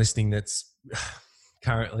anyone listening that's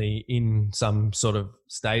currently in some sort of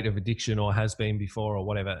state of addiction or has been before or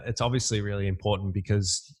whatever. It's obviously really important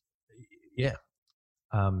because,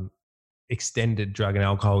 extended drug and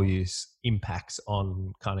alcohol use impacts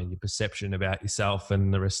on kind of your perception about yourself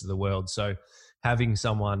and the rest of the world. So having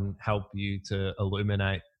someone help you to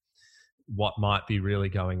illuminate what might be really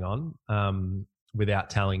going on without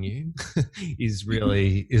telling you is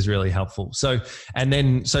really helpful. So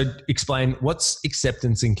explain, what's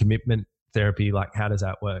acceptance and commitment therapy like? How does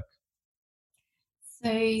that work?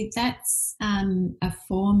 So that's a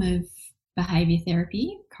form of behavior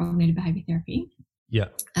therapy, cognitive behavior therapy. Yeah.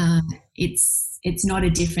 It's not a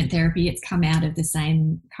different therapy. It's come out of the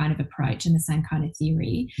same kind of approach and the same kind of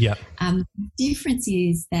theory. Yeah. The difference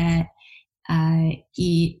is that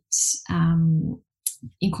it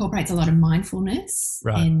incorporates a lot of mindfulness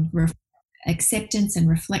and acceptance and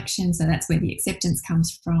reflection. So that's where the acceptance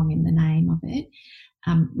comes from in the name of it.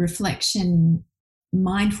 Reflection,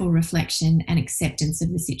 mindful reflection and acceptance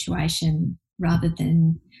of the situation, rather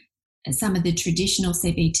than some of the traditional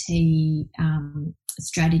CBT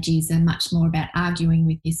strategies are much more about arguing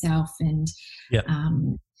with yourself and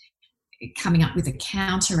coming up with a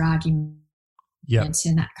counter argument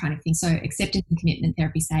and that kind of thing. So acceptance and commitment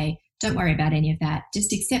therapy say, don't worry about any of that.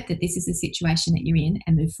 Just accept that this is the situation that you're in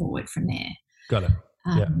and move forward from there. Got it.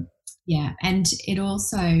 And it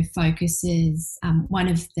also focuses, one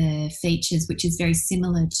of the features which is very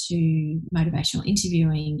similar to motivational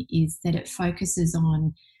interviewing is that it focuses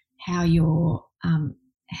on how your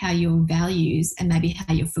values and maybe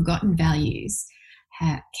how your forgotten values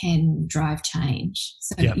can drive change.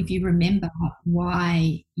 So if you remember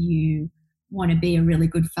why you want to be a really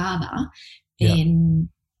good father, then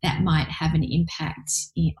that might have an impact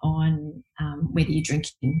on whether you're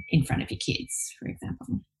drinking in front of your kids, for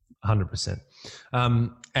example. 100%.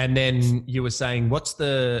 And then you were saying, what's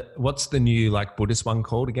the new like Buddhist one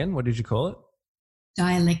called again? What did you call it?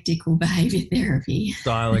 Dialectical behavior therapy.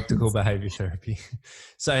 Dialectical behavior therapy.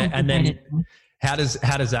 So, and then how does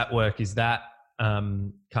that work? Is that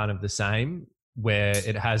kind of the same, where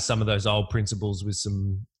it has some of those old principles with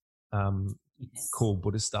some cool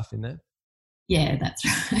Buddhist stuff in there? Yeah, that's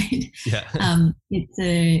right. Yeah.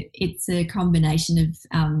 It's a combination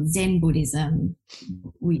of Zen Buddhism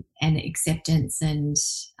and acceptance and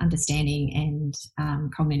understanding and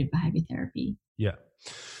cognitive behavior therapy. Yeah.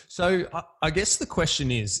 So I guess the question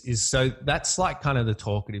is so that's like kind of the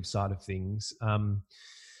talkative side of things.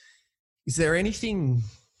 Is there anything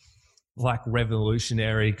like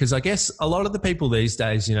revolutionary? Because I guess a lot of the people these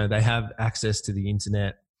days, you know, they have access to the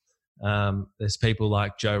internet. There's people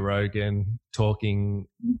like Joe Rogan talking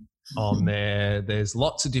on there. There's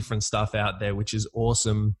lots of different stuff out there, which is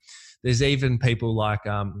awesome. There's even people like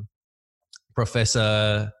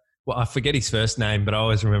Professor, well, I forget his first name, but I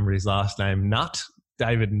always remember his last name, Nutt.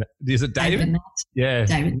 David, is it David? David Nutt. Yeah.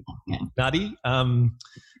 David Nutt, yeah. Nutty,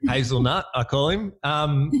 hazelnut, I call him.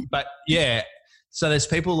 But yeah, so there's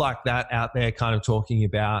people like that out there kind of talking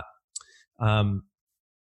about, the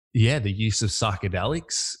use of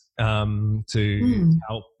psychedelics to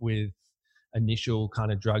help with initial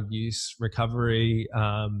kind of drug use recovery.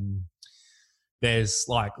 There's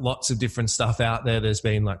like lots of different stuff out there. There's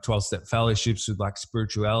been like 12-step fellowships with like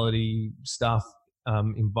spirituality stuff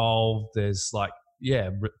involved. There's like,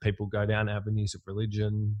 people go down avenues of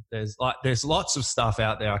religion. There's lots of stuff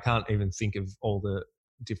out there. I can't even think of all the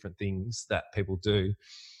different things that people do.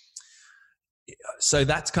 So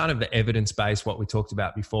that's kind of the evidence base, what we talked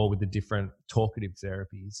about before with the different talkative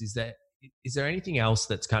therapies. Is there anything else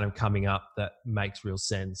that's kind of coming up that makes real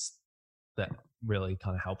sense that really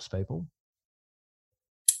kind of helps people?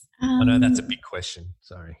 I know that's a big question.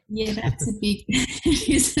 Sorry. Yeah, it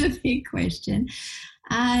is a big question.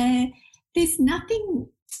 There's nothing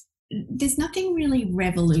really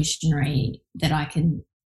revolutionary that I can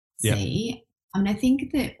see. I mean, I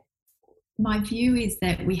think that my view is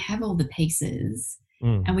that we have all the pieces,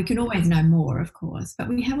 and we can always know more, of course, but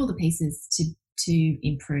we have all the pieces to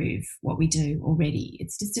improve what we do already.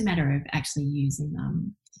 It's just a matter of actually using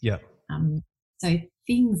them. Yeah. So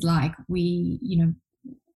things like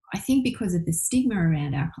I think because of the stigma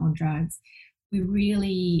around alcohol and drugs, we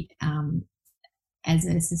really, as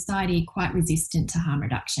a society, quite resistant to harm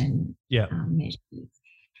reduction measures.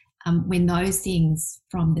 When those things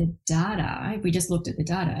from the data, if we just looked at the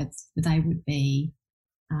data, they would be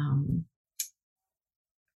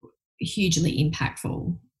hugely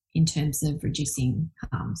impactful in terms of reducing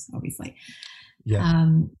harms, obviously. Yeah.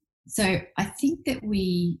 So I think that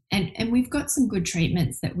we've got some good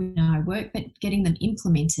treatments that we know work, but getting them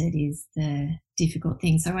implemented is the difficult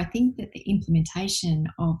thing. So I think that the implementation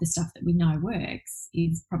of the stuff that we know works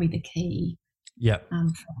is probably the key for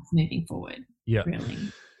us moving forward. Yeah. Really.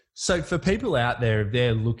 So for people out there, if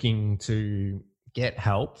they're looking to get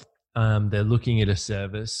help, they're looking at a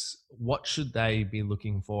service, what should they be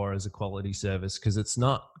looking for as a quality service? Because it's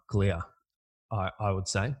not clear, I would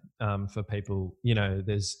say, for people.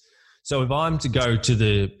 So if I'm to go to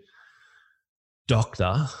the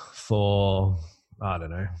doctor for, I don't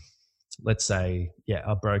know, let's say,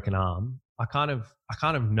 a broken arm, I kind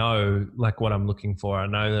of know like what I'm looking for. I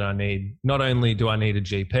know that not only do I need a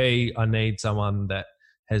GP, I need someone that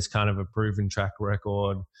has kind of a proven track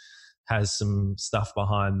record, has some stuff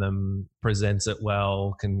behind them, presents it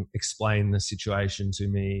well, can explain the situation to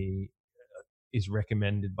me, is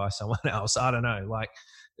recommended by someone else. I don't know. Like,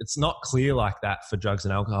 it's not clear like that for drugs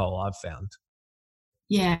and alcohol, I've found.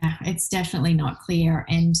 Yeah, it's definitely not clear.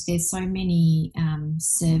 And there's so many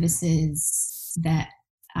services that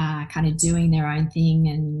are kind of doing their own thing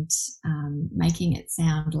and making it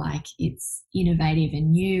sound like it's innovative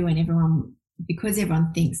and new, and because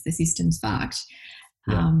everyone thinks the system's fucked,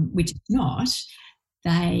 which it's not,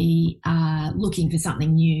 they are looking for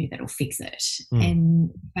something new that'll fix it. And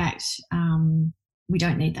in fact, we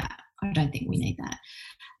don't need that. I don't think we need that.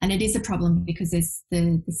 And it is a problem because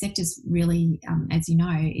the sector's really, as you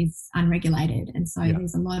know, is unregulated. And so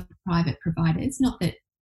there's a lot of private providers, not that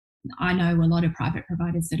I know a lot of private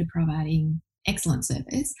providers that are providing excellent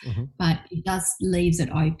service, but it does leaves it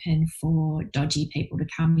open for dodgy people to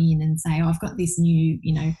come in and say, I've got this new,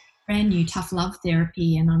 brand new tough love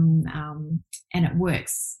therapy and and it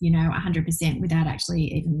works, 100% without actually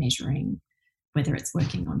even measuring whether it's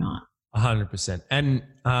working or not. 100%. And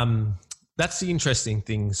that's the interesting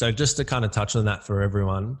thing. So just to kind of touch on that for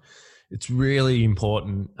everyone, it's really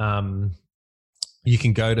important. You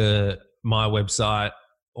can go to my website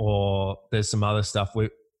or there's some other stuff.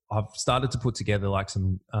 I've started to put together like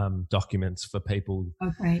some documents for people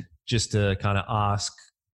just to kind of ask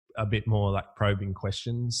a bit more like probing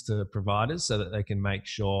questions to providers so that they can make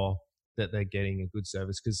sure that they're getting a good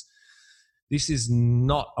service. Because this is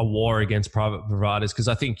not a war against private providers, because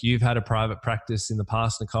I think you've had a private practice in the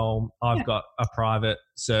past, Nicole. I've got a private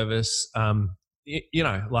service.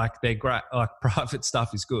 Like they're great. Like private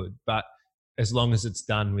stuff is good, but as long as it's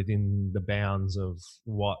done within the bounds of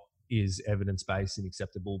what is evidence-based and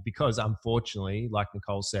acceptable, because unfortunately, like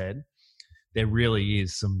Nicole said, there really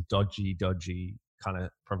is some dodgy kind of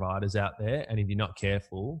providers out there. And if you're not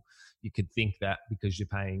careful, you could think that because you're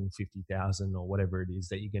paying $50,000 or whatever it is,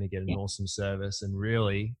 that you're going to get an awesome service. And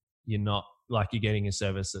really you're not. Like, you're getting a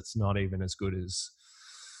service that's not even as good as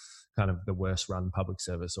kind of the worst run public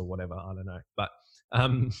service or whatever. I don't know. But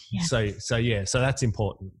so that's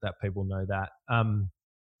important that people know that.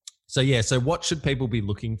 So what should people be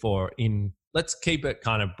looking for in, let's keep it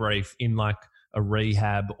kind of brief, in like a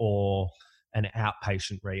rehab or an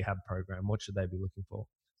outpatient rehab program? What should they be looking for?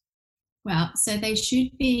 Well, so they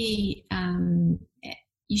should be,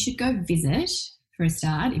 you should go visit for a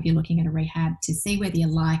start if you're looking at a rehab to see whether you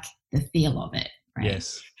like the feel of it, right?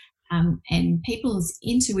 Yes. And people's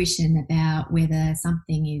intuition about whether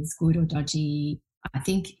something is good or dodgy, I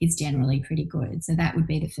think, is generally pretty good. So that would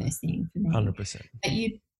be the first thing for me. 100%. But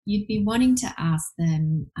you'd be wanting to ask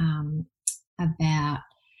them about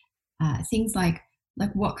things like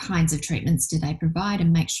what kinds of treatments do they provide,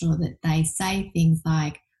 and make sure that they say things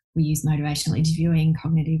like, we use motivational interviewing,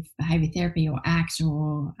 cognitive behaviour therapy, or ACT,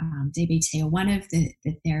 or DBT, or one of the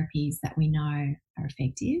therapies that we know are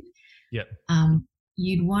effective. Yep.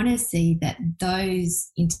 You'd want to see that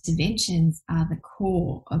those interventions are the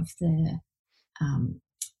core of the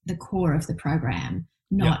program,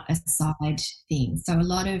 not a side thing. So a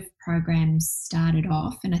lot of programs started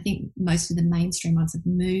off, and I think most of the mainstream ones have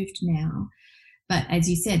moved now. But as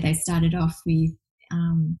you said, they started off with,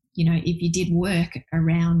 if you did work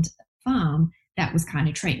around a farm, that was kind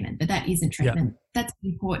of treatment, but that isn't treatment. Yep. That's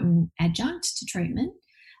an important adjunct to treatment,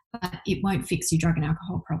 but it won't fix your drug and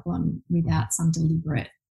alcohol problem without some deliberate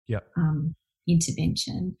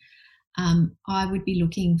intervention. I'd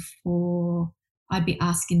be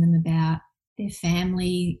asking them about their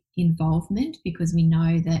family involvement, because we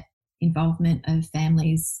know that involvement of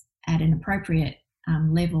families at an appropriate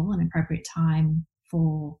level and appropriate time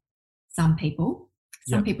for some people.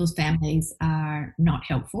 Some people's families are not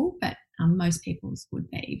helpful, but most people's would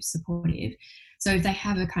be supportive. So if they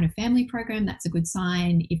have a kind of family program, that's a good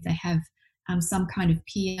sign. If they have some kind of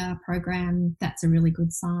peer program, that's a really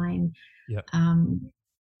good sign. Yep. I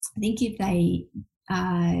think if they,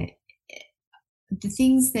 the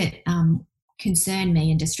things that concern me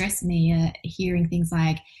and distress me are hearing things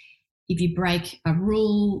like, if you break a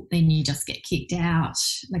rule, then you just get kicked out.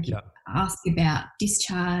 Like, you ask about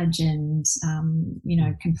discharge and,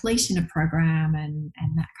 completion of program and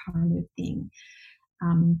that kind of thing.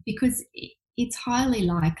 Because it's highly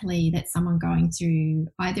likely that someone going through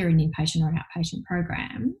either an inpatient or outpatient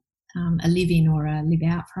program, a live-in or a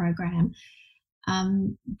live-out program,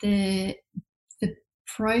 the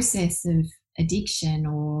process of addiction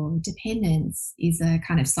or dependence is a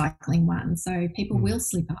kind of cycling one. So people will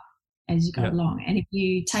slip up as you go along. And if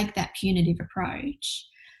you take that punitive approach,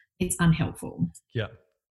 it's unhelpful. Yeah.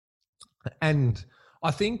 And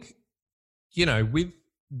I think, with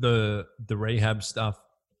the rehab stuff,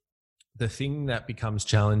 the thing that becomes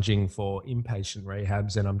challenging for inpatient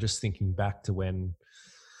rehabs, and I'm just thinking back to when,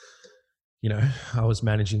 I was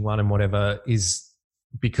managing one and whatever, is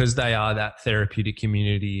because they are that therapeutic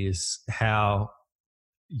community, is how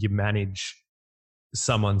you manage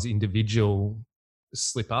someone's individual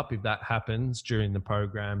slip up if that happens during the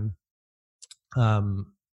program,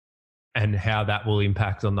 and how that will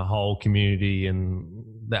impact on the whole community and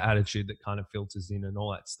the attitude that kind of filters in and all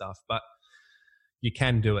that stuff. But you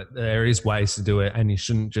can do it. There is ways to do it, and you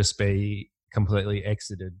shouldn't just be completely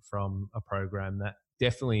exited from a program. That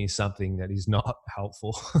definitely is something that is not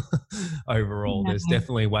helpful overall. There's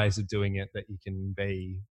definitely ways of doing it that you can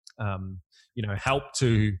be, help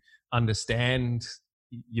to understand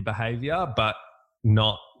your behavior, but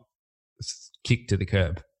not kick to the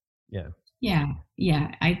curb.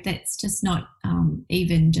 That's just not,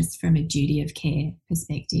 even just from a duty of care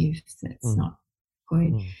perspective, that's not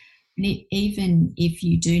good. And even if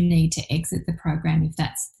you do need to exit the program, if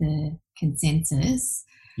that's the consensus,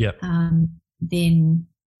 then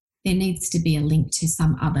there needs to be a link to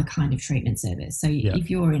some other kind of treatment service. So if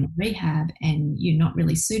you're in a rehab and you're not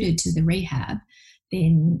really suited to the rehab,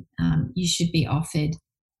 then you should be offered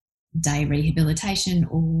day rehabilitation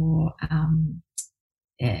or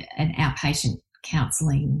an outpatient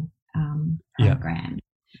counselling program.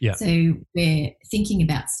 So we're thinking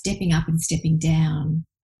about stepping up and stepping down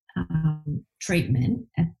treatment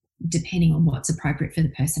depending on what's appropriate for the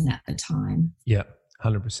person at the time. Yeah,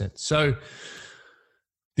 100%. So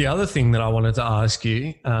the other thing that I wanted to ask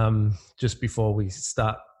you, just before we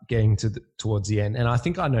start getting towards the end, and I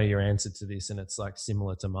think I know your answer to this, and it's like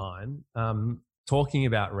similar to mine. Talking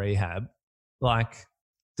about rehab, like,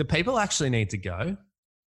 do people actually need to go?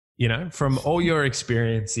 You know, from all your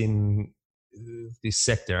experience in this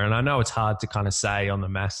sector, and I know it's hard to kind of say on the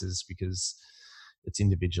masses because it's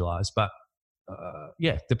individualized, but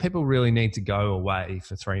yeah, do people really need to go away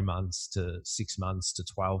for 3 months to 6 months to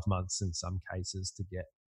 12 months in some cases to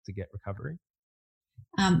get recovery?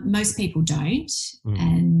 Most people don't,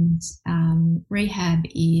 Mm. and rehab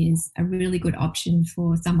is a really good option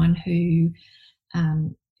for someone who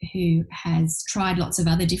has tried lots of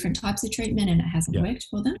other different types of treatment and it hasn't worked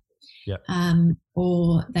for them. Yeah.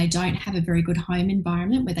 Or they don't have a very good home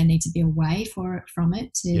environment where they need to be away from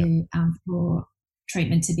it for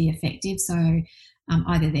treatment to be effective. So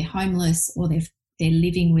either they're homeless or they're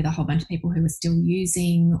living with a whole bunch of people who are still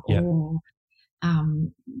using, or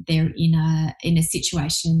they're in a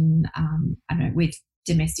situation, I don't know, with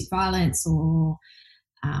domestic violence or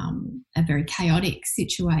a very chaotic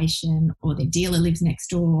situation, or their dealer lives next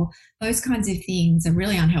door. Those kinds of things are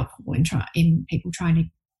really unhelpful in people trying to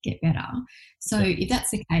get better. So if that's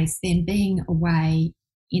the case, then being away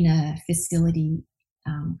in a facility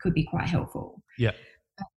could be quite helpful. Yeah.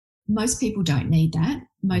 But most people don't need that.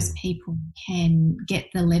 Most people can get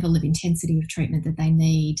the level of intensity of treatment that they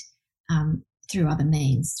need through other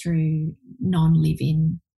means, through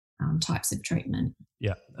non-live-in types of treatment.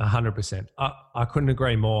 Yeah, 100%. I couldn't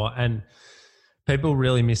agree more. And people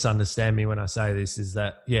really misunderstand me when I say this, is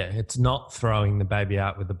that, yeah, it's not throwing the baby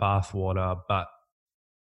out with the bathwater, but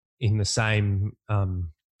in the same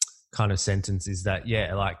kind of sentence is that,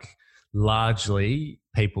 yeah, like largely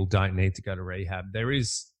people don't need to go to rehab. There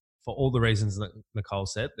is, for all the reasons that Nicole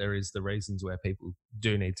said, there is the reasons where people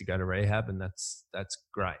do need to go to rehab, and that's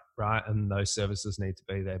great, right? And those services need to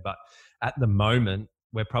be there. But at the moment,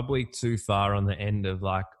 we're probably too far on the end of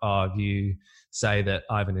like, oh, if you say that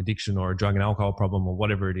I have an addiction or a drug and alcohol problem or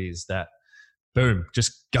whatever it is, that boom,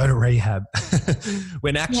 just go to rehab.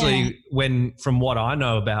 When actually, when from what I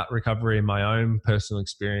know about recovery and my own personal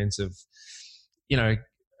experience of, you know,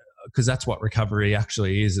 because that's what recovery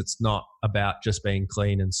actually is. It's not about just being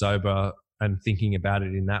clean and sober and thinking about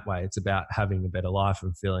it in that way. It's about having a better life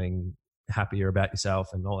and feeling happier about yourself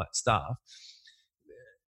and all that stuff.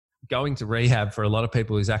 Going to rehab for a lot of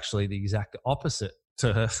people is actually the exact opposite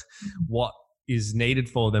to what is needed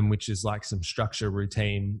for them, which is like some structure,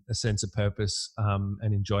 routine, a sense of purpose,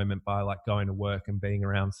 and enjoyment by like going to work and being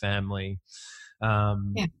around family.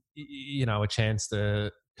 You know, a chance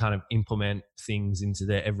to kind of implement things into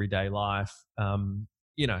their everyday life.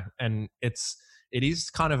 You know, and it is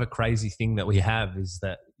kind of a crazy thing that we have, is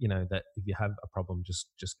that, you know, that if you have a problem,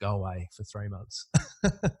 just go away for 3 months,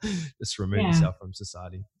 just remove yourself from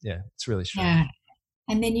society. Yeah, it's really strange. Yeah,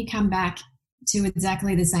 and then you come back to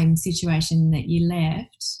exactly the same situation that you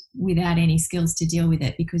left without any skills to deal with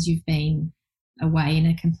it because you've been away in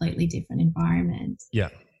a completely different environment. Yeah.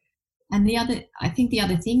 And I think the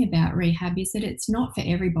other thing about rehab is that it's not for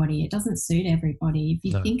everybody. It doesn't suit everybody. If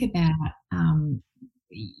you think about,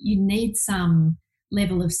 you need some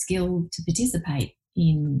level of skill to participate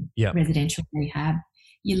in residential rehab.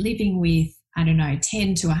 You're living with, I don't know,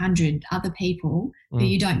 10 to 100 other people who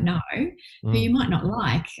you don't know, who you might not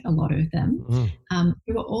like, a lot of them,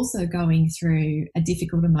 who are also going through a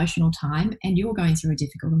difficult emotional time, and you're going through a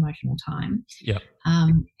difficult emotional time. Yeah.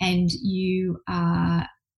 And you are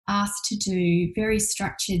asked to do very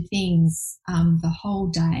structured things the whole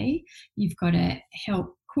day. You've got to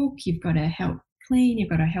help cook, you've got to help clean, you've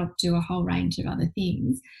got to help do a whole range of other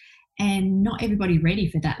things. And not everybody ready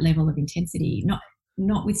for that level of intensity,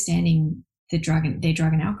 notwithstanding their drug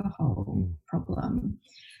and alcohol problem.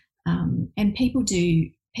 And people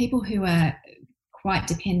who are quite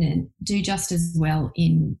dependent do just as well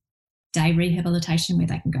in day rehabilitation where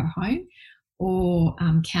they can go home, or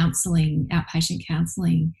counselling, outpatient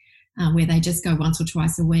counselling, where they just go once or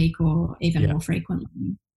twice a week or even more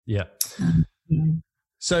frequently. Yeah.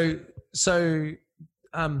 So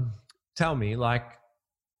tell me, like,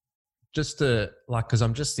 just to, like, because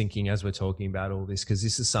I'm just thinking as we're talking about all this, because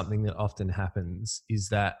this is something that often happens, is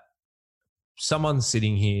that someone's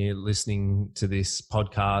sitting here listening to this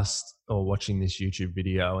podcast or watching this YouTube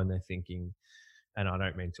video and they're thinking, and I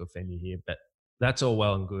don't mean to offend you here, but that's all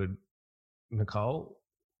well and good, Nicole,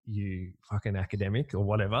 you fucking academic or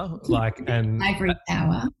whatever, like, and ivory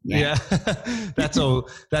tower. Yeah. that's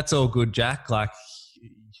all good, Jack. Like,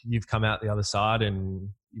 you've come out the other side and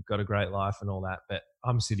you've got a great life and all that. But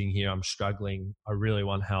I'm sitting here, I'm struggling. I really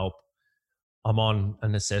want help. I'm on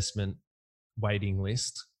an assessment. waiting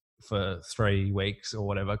list for 3 weeks or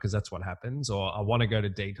whatever, because that's what happens, or I want to go to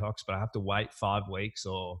detox, but I have to wait 5 weeks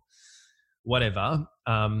or whatever.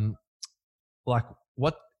 Like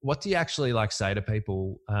what do you actually like say to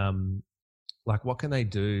people? Like what can they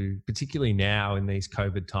do, particularly now in these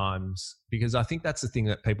COVID times? Because I think that's the thing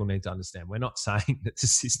that people need to understand. We're not saying that the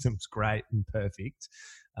system's great and perfect.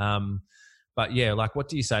 But yeah, like what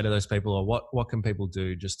do you say to those people, or what can people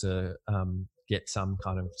do just to get some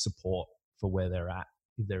kind of support for where they're at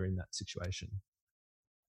if they're in that situation?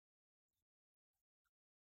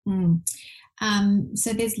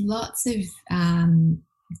 So there's lots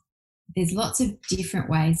of different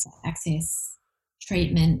ways to access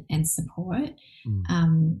treatment and support,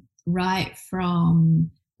 right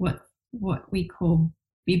from what we call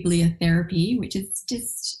bibliotherapy, which is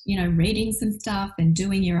just, reading some stuff and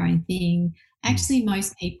doing your own thing. Actually,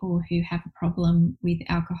 most people who have a problem with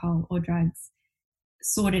alcohol or drugs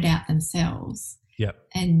sort it out themselves. Yep.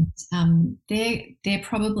 And they're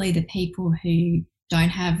probably the people who don't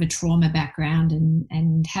have a trauma background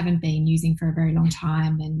and haven't been using for a very long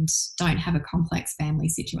time and don't have a complex family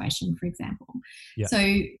situation, for example. Yep.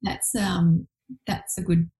 So that's a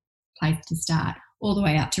good place to start, all the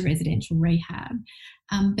way up to residential rehab.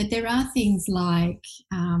 But there are things like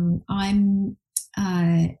I'm on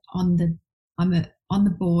the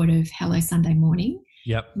board of Hello Sunday Morning.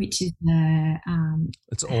 Yep. Which is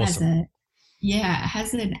it's awesome. It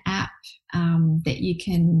has an app that you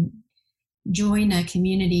can join a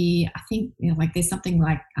community. I think there's something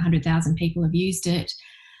like 100,000 people have used it,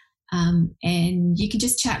 and you can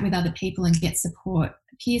just chat with other people and get support,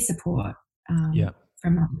 peer support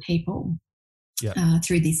from other people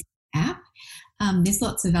through this app. There's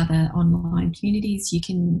lots of other online communities. You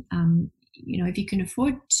can, if you can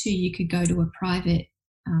afford to, you could go to a private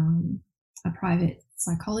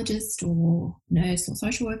psychologist or nurse or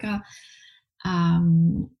social worker.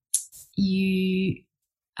 You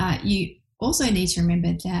also need to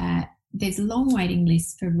remember that there's a long waiting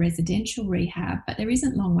list for residential rehab, but there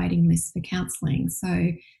isn't long waiting lists for counselling.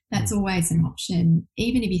 So that's always an option.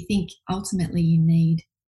 Even if you think ultimately you need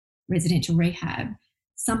residential rehab,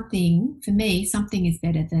 something is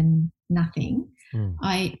better than nothing.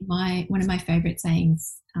 One of my favourite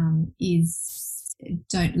sayings is,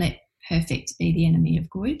 don't let perfect be the enemy of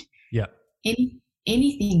good. Yeah.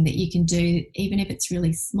 Anything that you can do, even if it's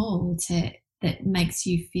really small, that makes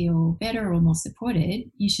you feel better or more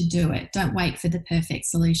supported, you should do it. Don't wait for the perfect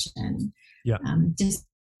solution. Yeah.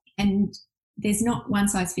 And there's not one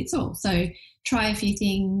size fits all. So try a few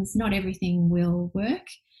things. Not everything will work.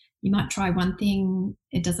 You might try one thing,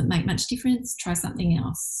 it doesn't make much difference. Try something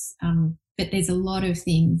else. But there's a lot of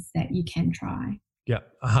things that you can try. Yeah,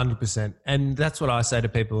 100%. And that's what I say to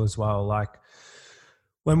people as well. Like,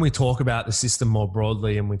 when we talk about the system more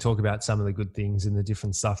broadly and we talk about some of the good things and the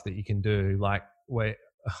different stuff that you can do, like I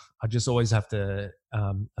just always have to,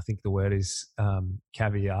 I think the word is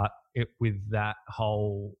caveat it with that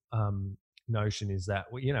whole notion is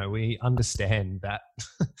that, we understand that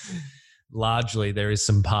largely there is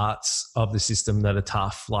some parts of the system that are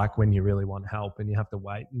tough, like when you really want help and you have to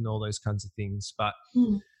wait and all those kinds of things. But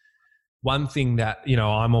one thing that,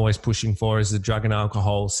 I'm always pushing for is the drug and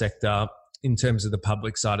alcohol sector, in terms of the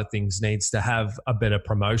public side of things, needs to have a better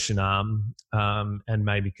promotion arm and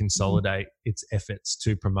maybe consolidate its efforts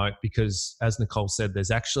to promote, because as Nicole said, there's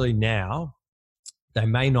actually now, they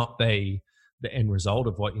may not be the end result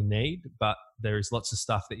of what you need, but there is lots of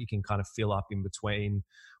stuff that you can kind of fill up in between,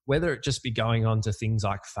 whether it just be going on to things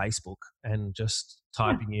like Facebook and just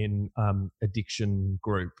typing in addiction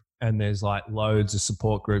group. And there's like loads of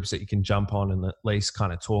support groups that you can jump on and at least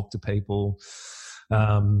kind of talk to people.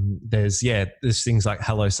 There's things like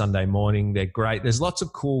Hello Sunday Morning. They're great. There's lots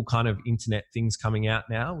of cool kind of internet things coming out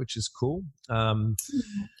now, which is cool. And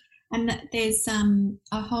there's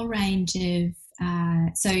a whole range of,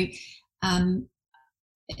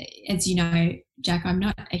 as you know, Jack, I'm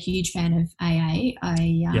not a huge fan of AA.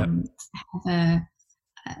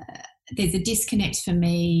 There's a disconnect for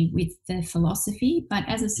me with the philosophy, but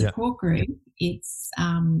as a support group, it's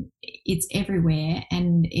everywhere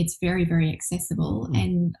and it's very, very accessible.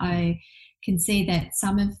 And I can see that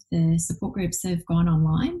some of the support groups have gone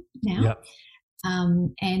online now.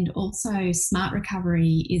 And also Smart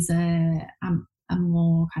Recovery is a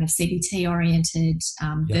more kind of CBT oriented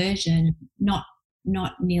version, not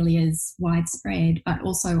nearly as widespread, but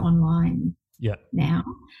also online now.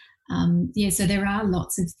 So there are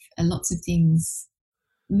lots of things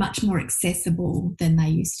much more accessible than they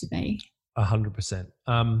used to be. 100%.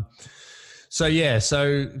 So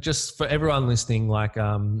just for everyone listening, like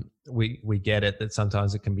we get it that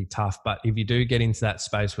sometimes it can be tough, but if you do get into that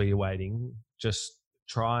space where you're waiting, just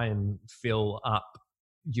try and fill up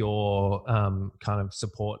your kind of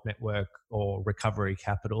support network or recovery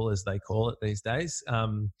capital, as they call it these days,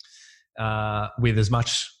 with as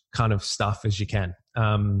much kind of stuff as you can,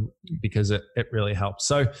 because it really helps.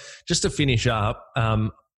 So just to finish up,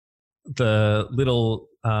 the little,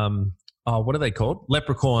 what are they called?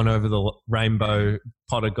 Leprechaun over the rainbow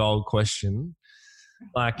pot of gold question.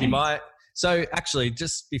 Like so actually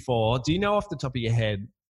just before, do you know off the top of your head,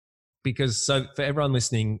 because so for everyone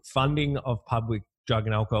listening, funding of public drug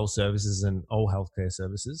and alcohol services and all healthcare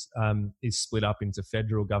services is split up into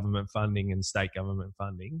federal government funding and state government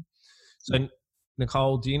funding. So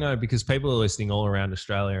Nicole, do you know, because people are listening all around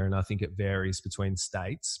Australia and I think it varies between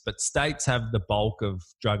states, but states have the bulk of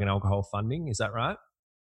drug and alcohol funding, is that right?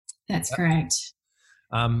 That's correct.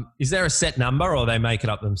 Is there a set number or they make it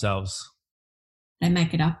up themselves? They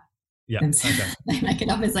make it up. Yeah. Okay. They make it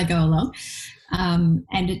up as they go along.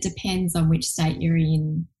 And it depends on which state you're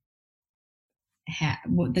in,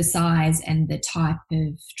 what the size and the type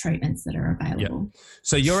of treatments that are available. Yeah.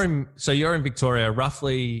 So you're in Victoria,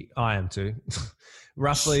 roughly. I am too.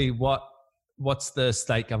 Roughly, what's the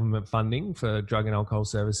state government funding for drug and alcohol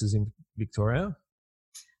services in Victoria?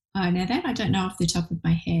 Oh, now that I don't know off the top of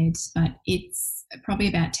my head, but it's probably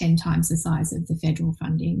about 10 times the size of the federal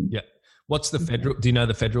funding. Yeah. What's the federal? Do you know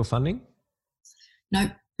the federal funding?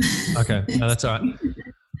 Nope. Okay, no, that's all right.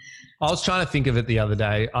 I was trying to think of it the other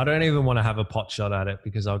day. I don't even want to have a pot shot at it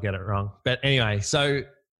because I'll get it wrong. But anyway, so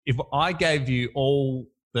if I gave you all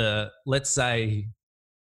the, let's say,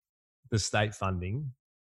 the state funding,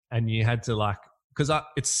 and you had to because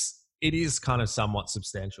it is kind of somewhat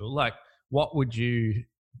substantial. What would you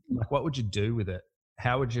do with it?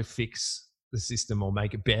 How would you fix the system or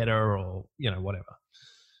make it better, or whatever?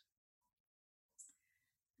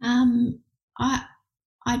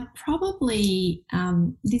 I'd probably,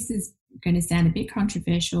 this is going to sound a bit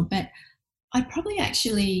controversial, but I'd probably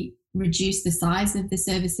actually reduce the size of the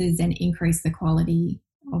services and increase the quality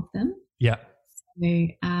of them. Yeah. So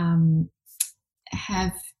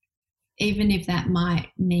have, even if that might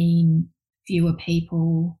mean fewer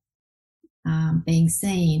people being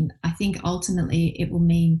seen, I think ultimately it will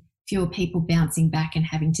mean fewer people bouncing back and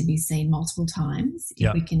having to be seen multiple times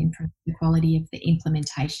if we can improve the quality of the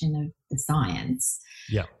implementation of the science.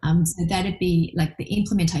 Yeah. So that'd be the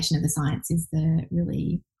implementation of the science is the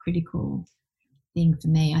really critical thing for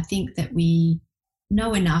me. I think that we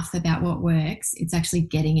know enough about what works. It's actually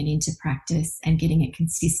getting it into practice and getting it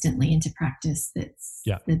consistently into practice that's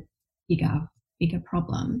the bigger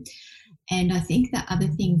problem. And I think the other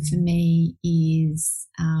thing for me is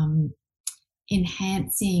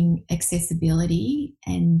enhancing accessibility,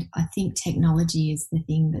 and I think technology is the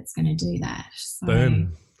thing that's going to do that. So,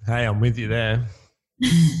 boom. Hey, I'm with you there.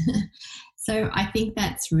 So I think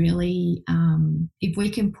that's really, if we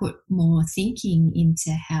can put more thinking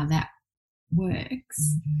into how that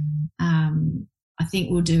works, I think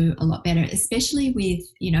we'll do a lot better, especially with,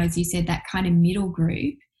 as you said, that kind of middle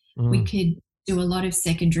group. We could do a lot of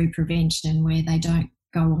secondary prevention where they don't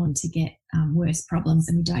go on to get worse problems,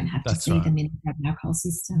 and we don't have to see them in the drug and alcohol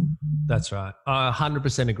system. That's right. I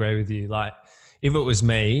 100% agree with you. If it was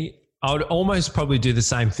me, I would almost probably do the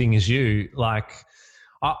same thing as you.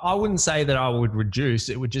 I wouldn't say that I would reduce.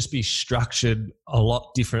 It would just be structured a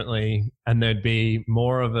lot differently, and there'd be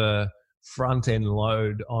more of a front-end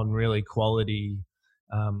load on really quality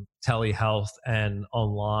telehealth and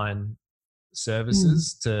online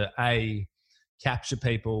services to capture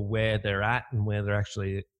people where they're at and where they're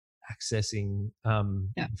actually accessing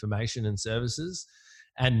information and services.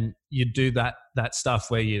 And you do that stuff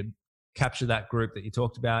where you capture that group that you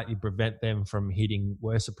talked about, you prevent them from hitting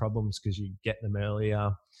worse problems because you get them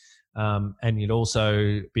earlier. And you'd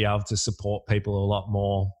also be able to support people a lot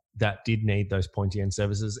more that did need those pointy end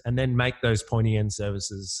services, and then make those pointy end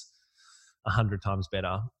services 100 times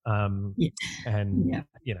better.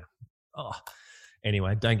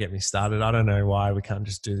 Anyway, don't get me started. I don't know why we can't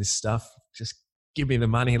just do this stuff. Just give me the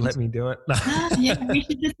money and let me do it. We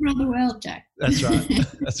should just run the world, Jack. That's right.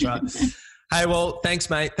 That's right. Hey, well, thanks,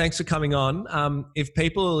 mate. Thanks for coming on. If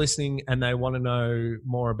people are listening and they want to know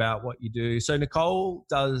more about what you do, so Nicole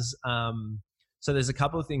does, so there's a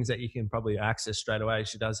couple of things that you can probably access straight away.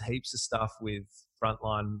 She does heaps of stuff with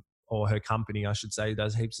frontline, or her company, I should say,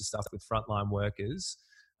 does heaps of stuff with frontline workers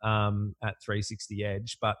at 360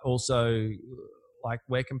 Edge, but also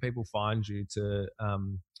where can people find you to,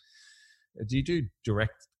 do you do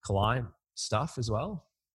direct client stuff as well?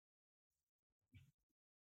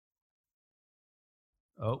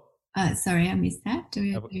 Oh, sorry, I missed that.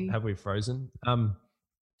 Have we frozen?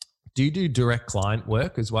 Do you do direct client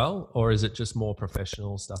work as well, or is it just more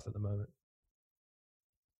professional stuff at the moment?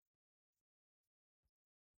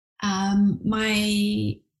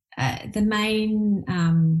 The main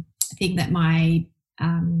thing that my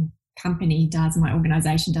company does, my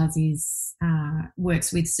organisation does, is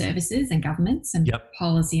works with services and governments and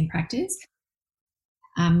policy and practice.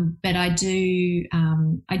 But I do.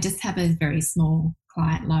 I just have a very small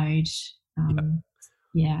client load. I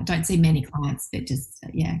don't see many clients, but just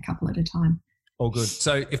a couple at a time. All good.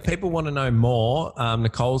 So if people want to know more,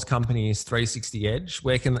 Nicole's company is 360 Edge.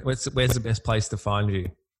 Where's the best place to find you?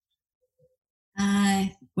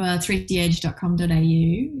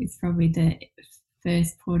 360edge.com.au is probably the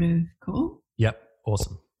first port of call. Yep.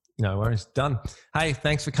 Awesome. No worries. Done. Hey,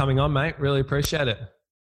 thanks for coming on, mate. Really appreciate it.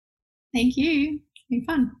 Thank you. It's been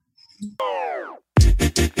fun.